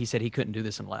 So he said he couldn't do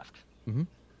this and left. Mm-hmm.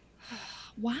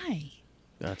 Why?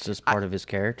 That's just part of his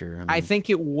character. I mean, I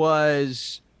think it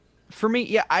was, for me,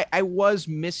 yeah, I was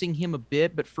missing him a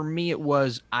bit, but for me it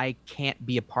was, I can't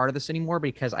be a part of this anymore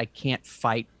because I can't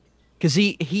fight. Because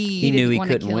he knew he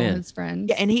couldn't win. His friends.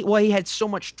 Yeah, and he had so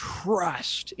much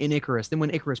trust in Icarus. Then when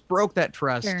Icarus broke that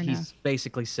trust, he's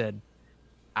basically said,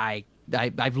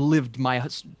 I've lived my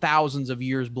thousands of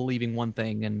years believing one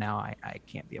thing, and now I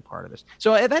can't be a part of this.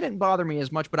 So that didn't bother me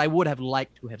as much, but I would have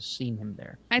liked to have seen him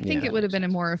there. I think it would have been a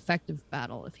more effective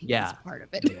battle if he was a part of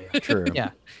it. Yeah. True. Yeah.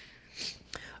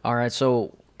 All right,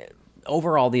 so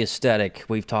overall, the aesthetic,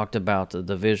 we've talked about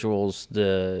the visuals,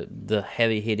 the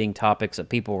heavy-hitting topics that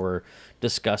people were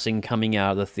discussing coming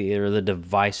out of the theater, the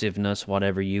divisiveness,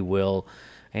 whatever you will.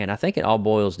 And I think it all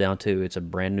boils down to it's a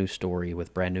brand new story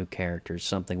with brand new characters,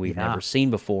 something we've never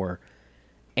seen before,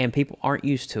 and people aren't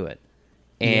used to it.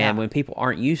 And when people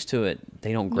aren't used to it,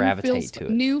 they don't gravitate to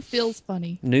it. New feels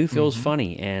funny. New feels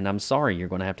funny, and I'm sorry you're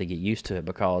going to have to get used to it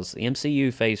because the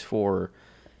MCU Phase 4,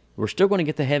 we're still going to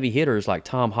get the heavy hitters like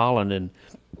Tom Holland and,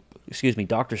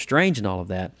 Doctor Strange and all of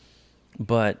that,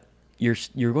 but you're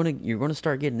going to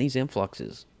start getting these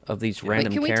influxes of these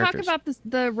random characters. Can we talk about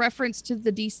the reference to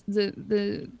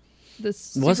the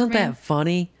Wasn't that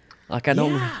funny? Like I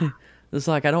don't. It's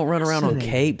like I don't run around on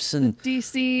capes and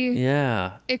DC.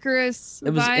 Yeah. Icarus.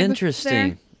 It was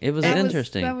interesting. It was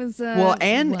interesting. That was well,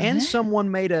 and someone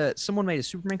made a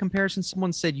Superman comparison.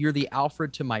 Someone said you're the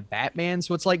Alfred to my Batman.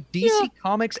 So it's like DC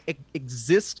Comics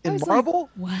exist in Marvel.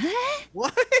 Like,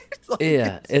 what?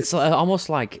 Yeah, it's almost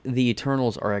like the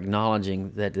Eternals are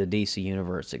acknowledging that the DC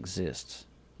universe exists.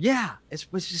 Yeah, it's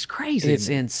just crazy. It's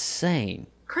insane.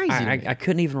 Crazy. I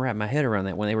couldn't even wrap my head around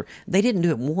that when they didn't do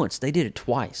it once. They did it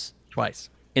twice.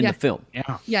 In the film.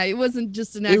 Yeah, it wasn't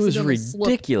just an accidental It was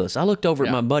ridiculous. slip. I looked over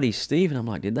at my buddy Steve, and I'm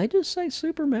like, did they just say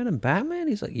Superman and Batman?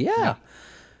 He's like, yeah.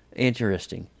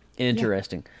 Interesting.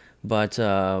 But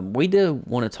we do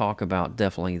want to talk about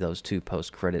definitely those two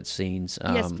post-credit scenes.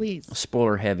 Yes, please.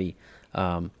 Spoiler heavy.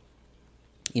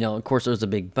 Of course, there's a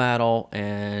big battle,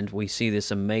 and we see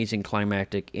this amazing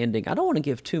climactic ending. I don't want to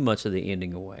give too much of the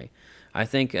ending away. I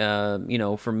think,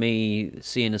 for me,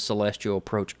 seeing a celestial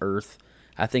approach Earth,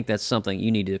 I think that's something you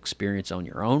need to experience on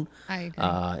your own. I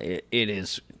agree. It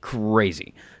is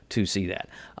crazy to see that.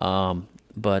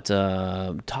 But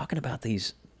talking about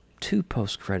these two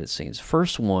post-credit scenes,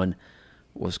 first one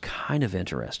was kind of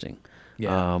interesting.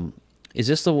 Yeah. Is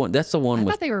this the one? That's the one I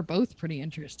with. thought they were both pretty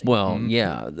interesting. Well,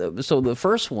 yeah. So the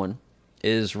first one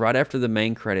is right after the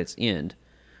main credits end.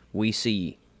 We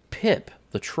see Pip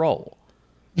the troll.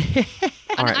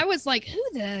 And I was like, who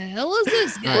the hell is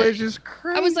this guy? Which is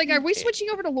crazy. I was like, are we switching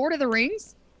over to Lord of the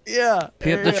Rings? Yeah.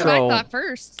 Pip the That's troll. what I thought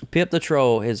first. Pip the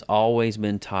troll has always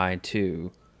been tied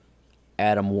to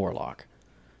Adam Warlock.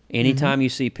 Anytime you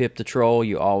see Pip the troll,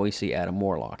 you always see Adam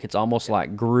Warlock. It's almost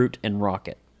like Groot and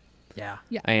Rocket. Yeah.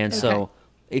 And so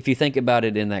if you think about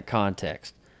it in that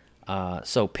context,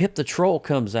 so Pip the troll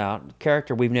comes out,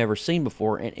 character we've never seen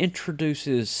before, and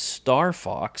introduces Star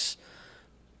Fox,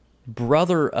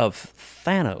 brother of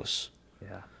Thanos.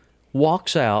 Yeah.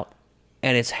 Walks out,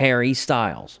 and it's Harry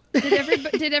Styles.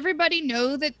 Did everybody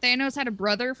know that Thanos had a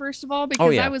brother, first of all?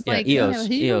 Because I was like, Eos.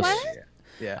 What?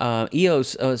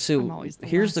 Eos. I'm So always the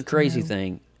here's last the to crazy know.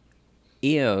 thing.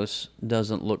 Eos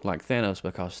doesn't look like Thanos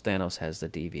because Thanos has the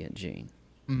deviant gene.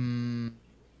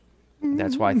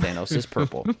 That's why Thanos is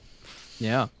purple.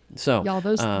 Yeah. So Y'all,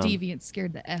 those deviants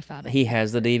scared the F out of he me.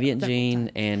 has the deviant Several gene,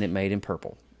 times. and it made him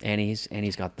purple. And he's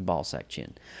got the ball sack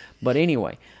chin. But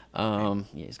anyway, yeah,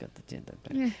 he's got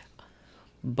the.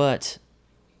 But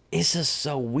it's just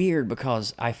so weird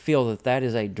because I feel that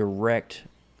is a direct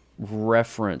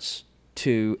reference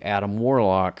to Adam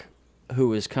Warlock,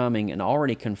 who is coming and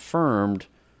already confirmed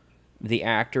the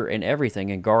actor and everything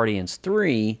in Guardians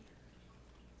 3.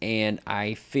 And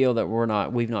I feel that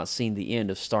we've not seen the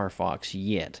end of Star Fox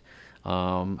yet.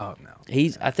 No.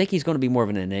 I think he's going to be more of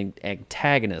an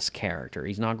antagonist character.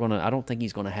 He's not going to. I don't think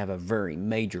he's going to have a very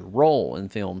major role in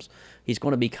films. He's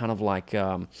going to be kind of like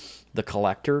the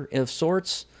Collector of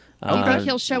sorts. You think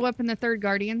he'll show up in the third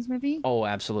Guardians movie? Oh,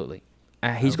 absolutely.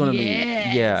 He's going to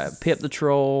be Pip the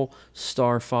Troll,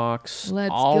 Star Fox.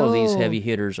 All of these heavy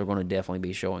hitters are going to definitely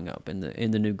be showing up in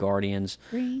the new Guardians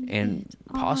and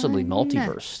possibly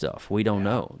multiverse stuff. We don't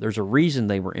know. There's a reason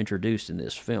they were introduced in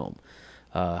this film.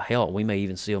 Hell, we may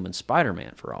even see them in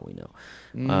Spider-Man for all we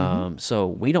know. So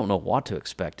we don't know what to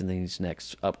expect in these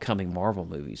next upcoming Marvel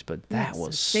movies. But that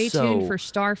was stay tuned for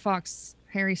Star Fox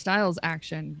Harry Styles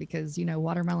action because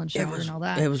watermelon sugar and all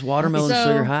that. It was watermelon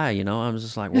sugar high. I was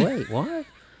just like, wait, what?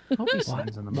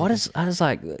 I was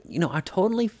like, I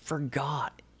totally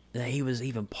forgot that he was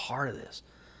even part of this.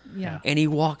 Yeah. And he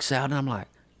walks out, and I'm like,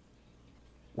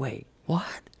 wait, what?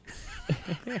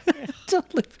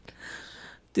 Totally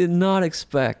did not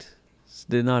expect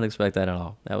that at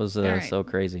all. That was so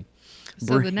crazy.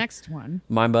 So the next one.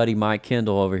 My buddy Mike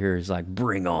Kendall over here is like,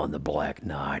 bring on the Black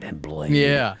Knight and Blade.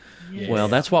 Yeah. Well,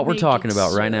 that's what we're talking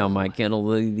about right now, Mike Kendall.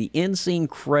 The end scene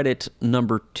credit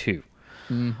number 2.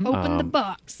 Open the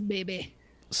box, baby.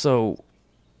 So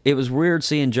it was weird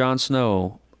seeing Jon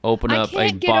Snow open up a box. I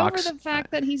can't get over the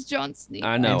fact that he's Jon Snow.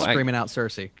 I know. And screaming out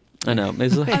Cersei. I know.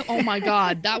 It's like, oh my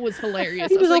God, that was hilarious.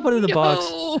 He was opening the no.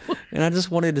 box, and I just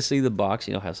wanted to see the box,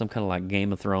 have some kind of like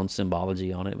Game of Thrones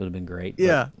symbology on it. It would have been great.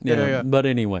 Yeah, but, But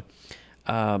anyway,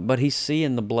 but he's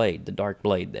seeing the blade, the dark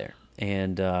blade there.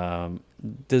 And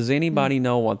does anybody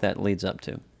know what that leads up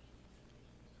to?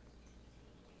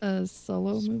 A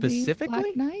solo movie? Specifically?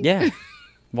 Black Knight? Yeah.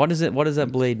 What is it? What is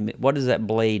that blade? What is that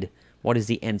blade? What is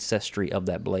the ancestry of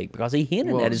that blade? Because he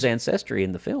hinted at his ancestry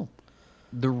in the film.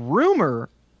 The rumor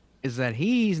is that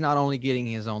he's not only getting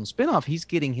his own spinoff, he's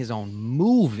getting his own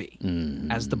movie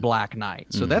as the Black Knight.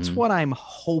 So that's what I'm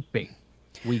hoping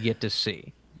we get to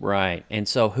see. Right. And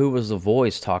so who was the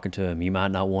voice talking to him? You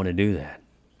might not want to do that.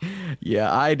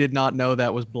 Yeah, I did not know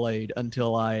that was Blade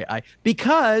until I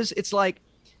because it's like,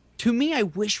 to me, I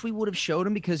wish we would have showed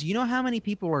him because you know how many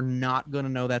people are not going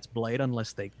to know that's Blade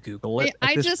unless they Google it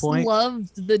at this point?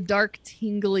 Loved the dark,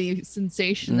 tingly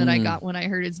sensation that I got when I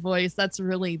heard his voice. That's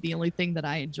really the only thing that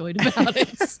I enjoyed about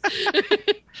it.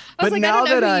 I was like, I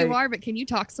don't know who you are, but can you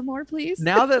talk some more, please?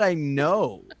 Now that I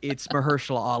know it's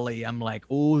Mahershala Ali, I'm like,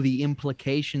 oh, the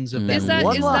implications of that. Is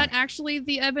that actually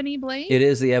the Ebony Blade? It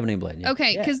is the Ebony Blade. Yeah.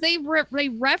 Okay, because they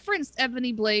referenced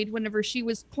Ebony Blade whenever she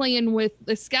was playing with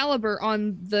Excalibur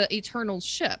on the Eternal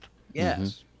ship.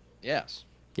 Yes. Yes.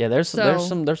 Yeah, there's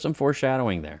some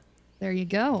foreshadowing there. There you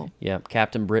go. Yeah,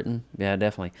 Captain Britain. Yeah,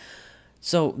 definitely.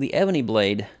 So the Ebony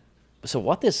Blade. So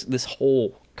what this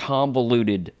whole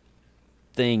convoluted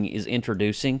thing is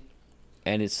introducing,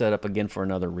 and it's set up again for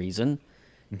another reason,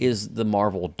 is the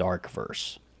Marvel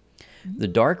Darkverse. The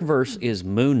Darkverse is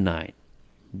Moon Knight,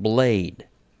 Blade,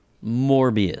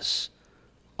 Morbius,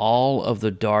 all of the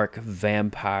dark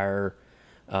vampire.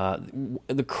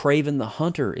 The Kraven the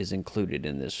Hunter is included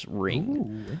in this ring.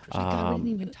 Ooh, interesting. We didn't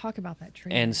even talk about that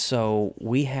trailer. And so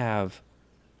we have,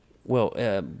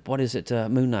 what is it?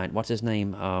 Moon Knight. What's his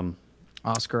name?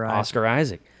 Oscar Isaac. Oscar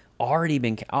Isaac. Already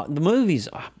been. The movie's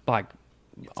like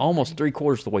almost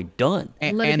 3/4 of the way done.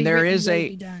 And there is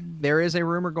a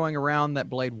rumor going around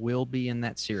that Blade will be in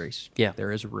that series. Yeah,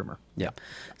 there is a rumor. Yeah.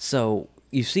 So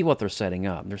you see what they're setting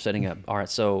up. They're setting up. All right.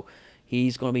 So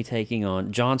he's going to be taking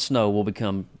on Jon Snow. Will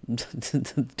become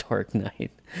the Dark Knight,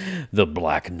 the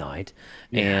Black Knight,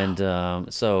 and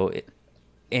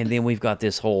and then we've got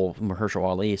this whole Mahershala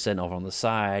Ali sitting over on the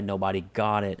side. Nobody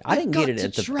got it. I didn't get it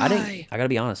at the. I got to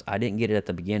be honest. I didn't get it at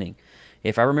the beginning.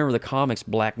 If I remember the comics,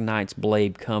 Black Knight's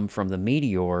blade come from the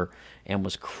meteor and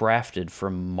was crafted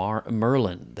from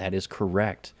Merlin. That is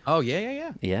correct. Oh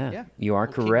yeah. You are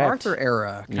correct. King Arthur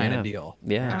era kind of deal.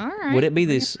 Yeah. All right. Would it be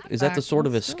this? Is that the sword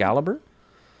of Excalibur,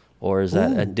 or is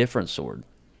that a different sword?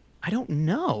 I don't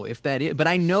know if that is, but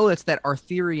I know it's that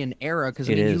Arthurian era because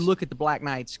I mean, you look at the Black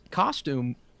Knight's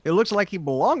costume It looks like he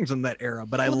belongs in that era,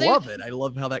 but I love it. I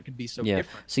love how that could be so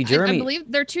different. See, Jeremy, I believe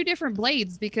they're two different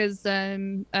blades because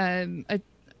Athena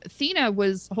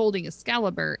was holding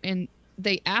Excalibur, and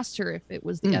they asked her if it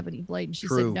was the ebony blade, and she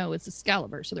said no, it's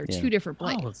Excalibur. So they're two different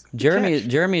blades.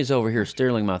 Jeremy is over here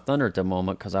stealing my thunder at the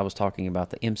moment because I was talking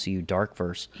about the MCU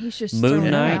Darkverse. He's just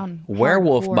Moon Knight, around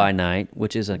Werewolf hardcore. by Night,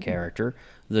 which is a character,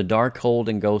 the Darkhold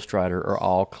and Ghost Rider are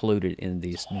all included in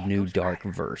this new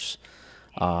Darkverse.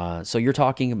 So you're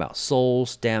talking about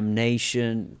souls,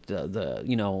 damnation,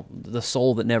 the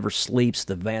soul that never sleeps,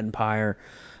 the vampire.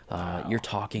 You're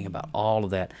talking about all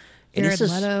of that. And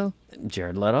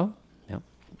Jared Leto. Yep.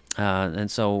 And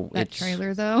so that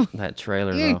trailer though.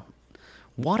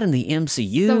 What in the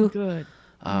MCU? So good.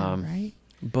 Right?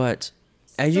 But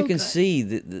as you can see,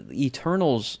 the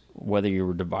Eternals, whether you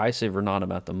were divisive or not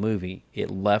about the movie, it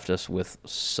left us with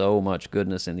so much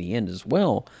goodness in the end as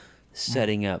well,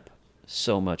 setting up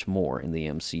so much more in the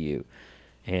MCU.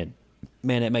 And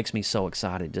man, it makes me so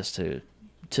excited just to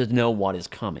know what is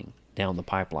coming down the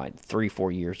pipeline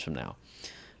 3-4 years from now.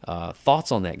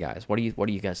 Thoughts on that, guys? What do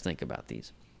you guys think about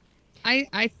these?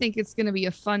 I think it's going to be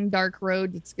a fun dark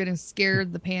road that's going to scare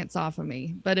the pants off of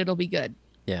me, but it'll be good.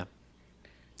 Yeah,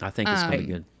 I think it's going to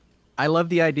be good. I love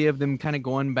the idea of them kind of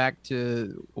going back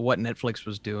to what Netflix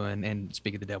was doing, and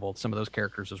Speak of the Devil, some of those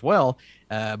characters as well,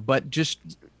 but just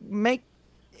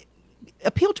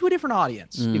appeal to a different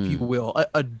audience, if you will,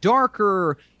 a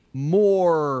darker,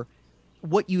 more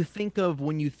what you think of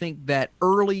when you think that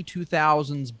early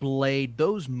 2000s Blade.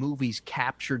 Those movies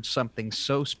captured something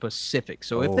so specific.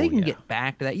 So if they can get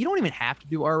back to that, you don't even have to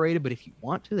do R-rated, but if you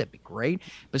want to, that'd be great.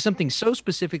 But something so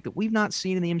specific that we've not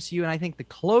seen in the MCU, and I think the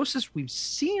closest we've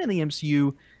seen in the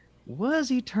MCU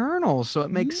was Eternals. So it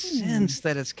makes sense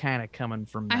that it's kind of coming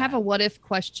from that. I have a what if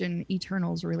question,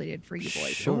 Eternals related for you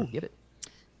boys. Sure, get it.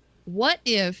 What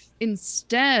if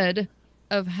instead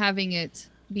of having it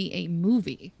be a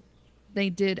movie, they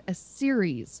did a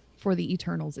series for the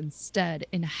Eternals instead?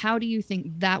 And how do you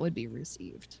think that would be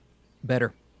received?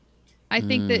 Better. I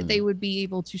think that they would be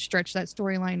able to stretch that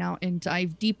storyline out and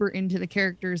dive deeper into the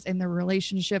characters and their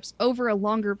relationships over a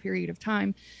longer period of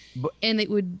time. And it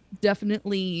would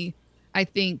definitely, I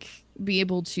think, be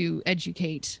able to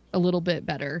educate a little bit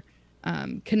better,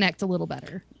 connect a little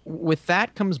better. With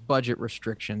that comes budget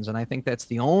restrictions, and I think that's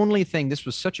the only thing. This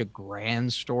was such a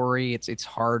grand story. It's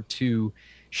hard to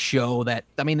show that.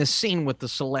 I mean, the scene with the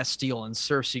Celestial and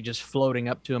Cersei just floating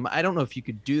up to him, I don't know if you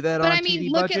could do that on a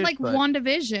TV look budget, at like but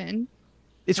WandaVision.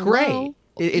 It's great.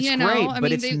 It's great,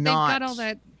 but it's not. They've got all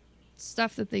that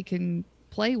stuff that they can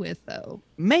play with, though.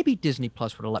 Maybe Disney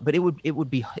Plus would allow, but it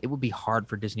would be hard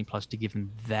for Disney Plus to give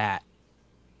them that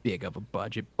big of a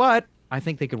budget. But I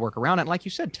think they could work around it. Like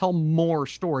you said, tell more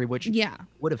story, which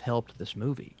would have helped this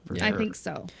movie. For sure. I think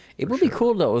so. It would be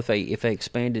cool though if they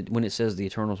expanded, when it says the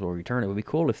Eternals will return. It would be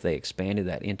cool if they expanded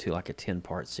that into like a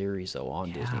 10-part series though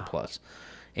on Disney Plus,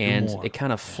 and it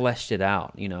kind of fleshed it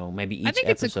out. You know, maybe each. I think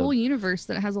it's a cool universe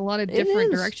that has a lot of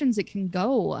different directions it can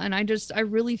go, and I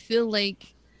really feel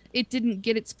like it didn't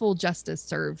get its full justice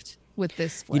served with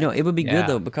this flip. You know, it would be good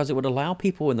though, because it would allow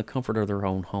people in the comfort of their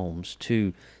own homes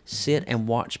to sit and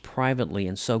watch privately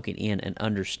and soak it in and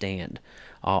understand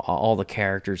all the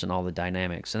characters and all the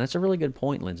dynamics. And that's a really good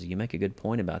point, Lindsay. You make a good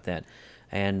point about that.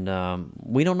 And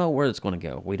we don't know where it's going to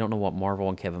go. We don't know what Marvel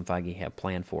and Kevin Feige have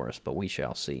planned for us, but we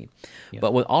shall see.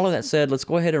 But with all of that said, let's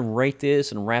go ahead and rate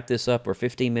this and wrap this up. We're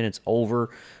 15 minutes over.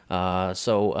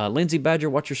 So, Lindsay Badger,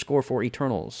 what's your score for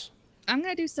Eternals? I'm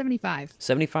going to do 75.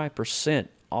 75%.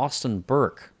 Austin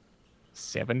Burke.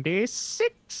 76%.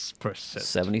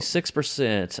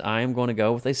 76%. I am going to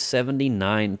go with a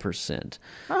 79%.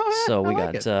 Oh, so we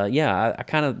like got, I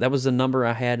kind of, that was the number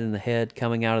I had in the head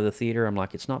coming out of the theater. I'm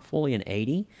like, it's not fully an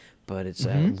 80, but it's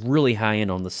really high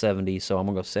end on the 70. So I'm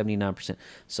going to go 79%.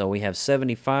 So we have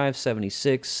 75,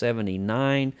 76,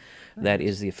 79. That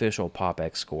is the official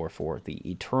PopX score for the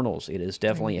Eternals. It is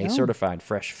definitely a certified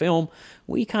fresh film.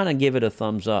 We kind of give it a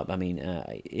thumbs up. I mean,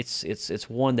 it's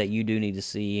one that you do need to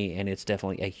see, and it's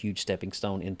definitely a huge stepping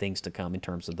stone in things to come in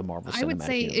terms of the Marvel Cinematic Universe. I would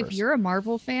say if you're a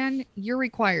Marvel fan, you're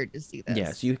required to see this.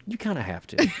 Yes, you kind of have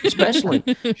to, especially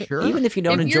even if you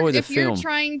don't enjoy the film. If you're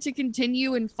trying to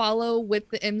continue and follow with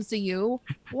the MCU,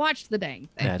 watch the dang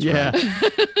thing. That's right.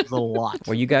 It's a lot.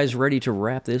 Are you guys ready to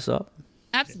wrap this up?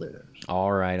 Absolutely.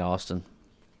 All right, Austin.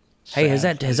 Hey, has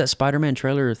that Spider-Man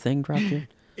trailer thing dropped yet?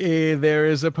 There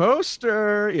is a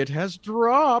poster. It has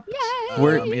dropped.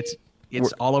 Yay!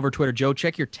 It's all over Twitter. Joe,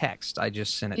 check your text. I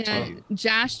just sent it to you.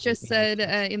 Josh just said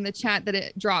in the chat that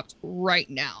it dropped right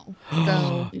now.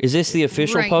 So is this the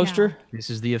official poster? Now. This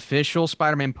is the official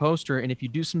Spider-Man poster. And if you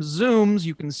do some zooms,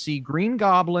 you can see Green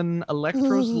Goblin,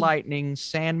 Electro's lightning,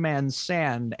 Sandman's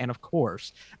sand, and of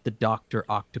course, the Dr.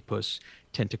 Octopus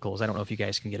tentacles. I don't know if you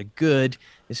guys can get a good.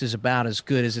 This is about as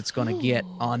good as it's going to get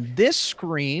on this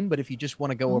screen. But if you just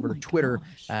want to go over to Twitter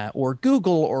or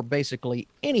Google or basically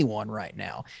anyone right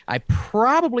now, I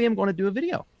probably am going to do a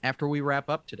video after we wrap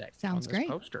up today. Sounds great.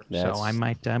 Poster. So I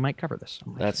might cover this.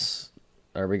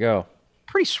 There we go.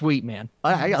 Pretty sweet, man.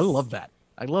 I love that.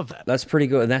 I love that. That's pretty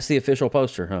good. And that's the official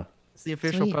poster, huh? It's the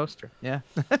official poster. Yeah.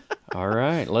 All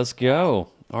right, let's go.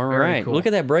 All right, cool. Look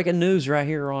at that breaking news right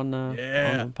here on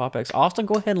PopX. Austin,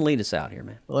 go ahead and lead us out here,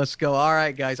 man. Let's go. All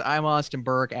right, guys. I'm Austin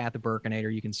Burke at the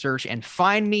Burkinator. You can search and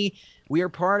find me. We are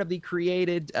part of the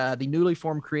newly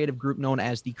formed creative group known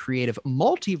as the Creative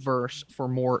Multiverse for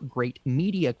more great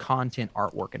media content,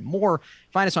 artwork, and more.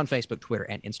 Find us on Facebook, Twitter,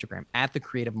 and Instagram at the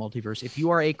Creative Multiverse. If you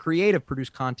are a creative, produce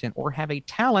content, or have a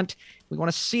talent, we want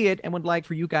to see it and would like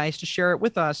for you guys to share it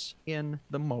with us in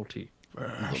the multiverse.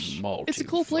 It's a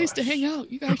cool place to hang out.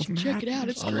 You guys should check it out.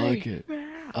 It's great. I like it.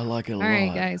 I like it a lot. All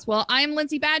right, guys. Well, I'm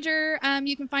Lindsay Badger.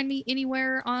 You can find me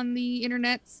anywhere on the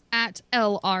internets at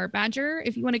LR Badger.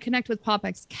 If you want to connect with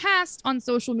Popxcast on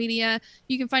social media,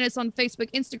 you can find us on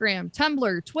Facebook, Instagram,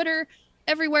 Tumblr, Twitter,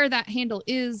 everywhere that handle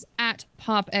is at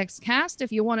Popxcast.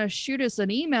 If you want to shoot us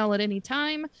an email at any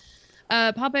time,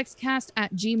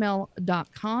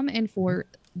 popxcast@gmail.com. And for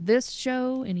this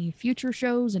show, any future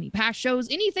shows, any past shows,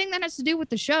 anything that has to do with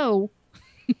the show,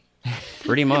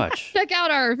 pretty much, check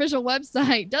out our official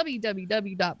website,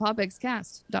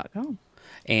 www.popxcast.com.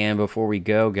 And before we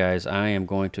go, guys, I am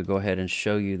going to go ahead and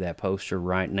show you that poster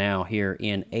right now here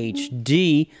in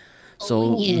HD.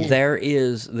 So there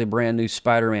is the brand new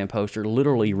Spider-Man poster,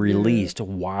 literally released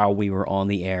while we were on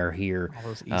the air here.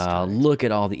 Look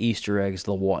at all the Easter eggs,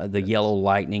 the yellow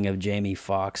lightning of Jamie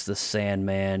Foxx, the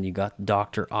Sandman. You got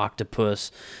Dr.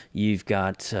 Octopus. You've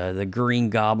got the Green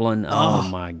Goblin. Oh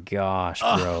my gosh,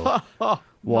 bro!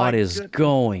 What is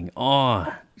going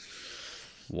on?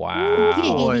 Wow!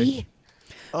 Boy.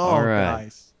 All right.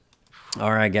 Guys.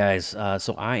 All right, guys.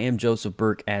 So I am Joseph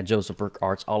Burke at Joseph Burke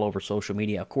Arts all over social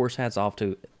media. Of course, hats off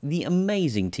to the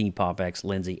amazing Team PopX,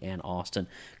 Lindsay and Austin.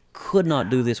 Could not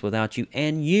do this without you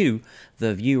and you,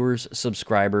 the viewers,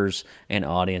 subscribers, and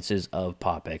audiences of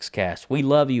Popxcast. We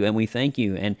love you and we thank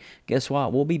you. And guess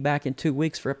what? We'll be back in 2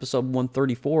 weeks for episode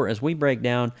 134 as we break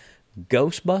down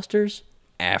Ghostbusters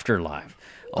Afterlife.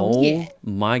 Oh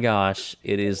my gosh,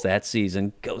 it is that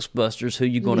season. Ghostbusters, who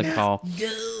you going to call?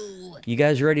 You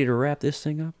guys ready to wrap this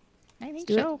thing up? I think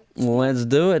so. Let's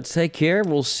do it. Take care.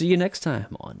 We'll see you next time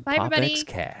on Bye, everybody.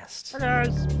 Popxcast. Bye,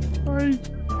 guys.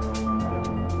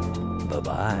 Bye.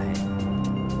 Bye-bye.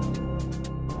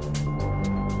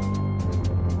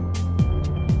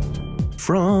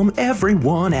 From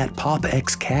everyone at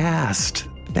PopXcast,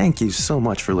 thank you so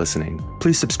much for listening.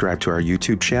 Please subscribe to our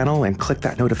YouTube channel and click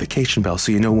that notification bell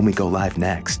so you know when we go live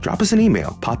next. Drop us an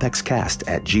email,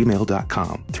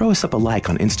 popxcast@gmail.com. Throw us up a like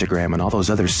on Instagram and all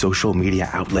those other social media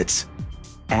outlets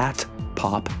at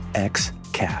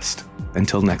PopXcast.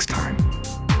 Until next time.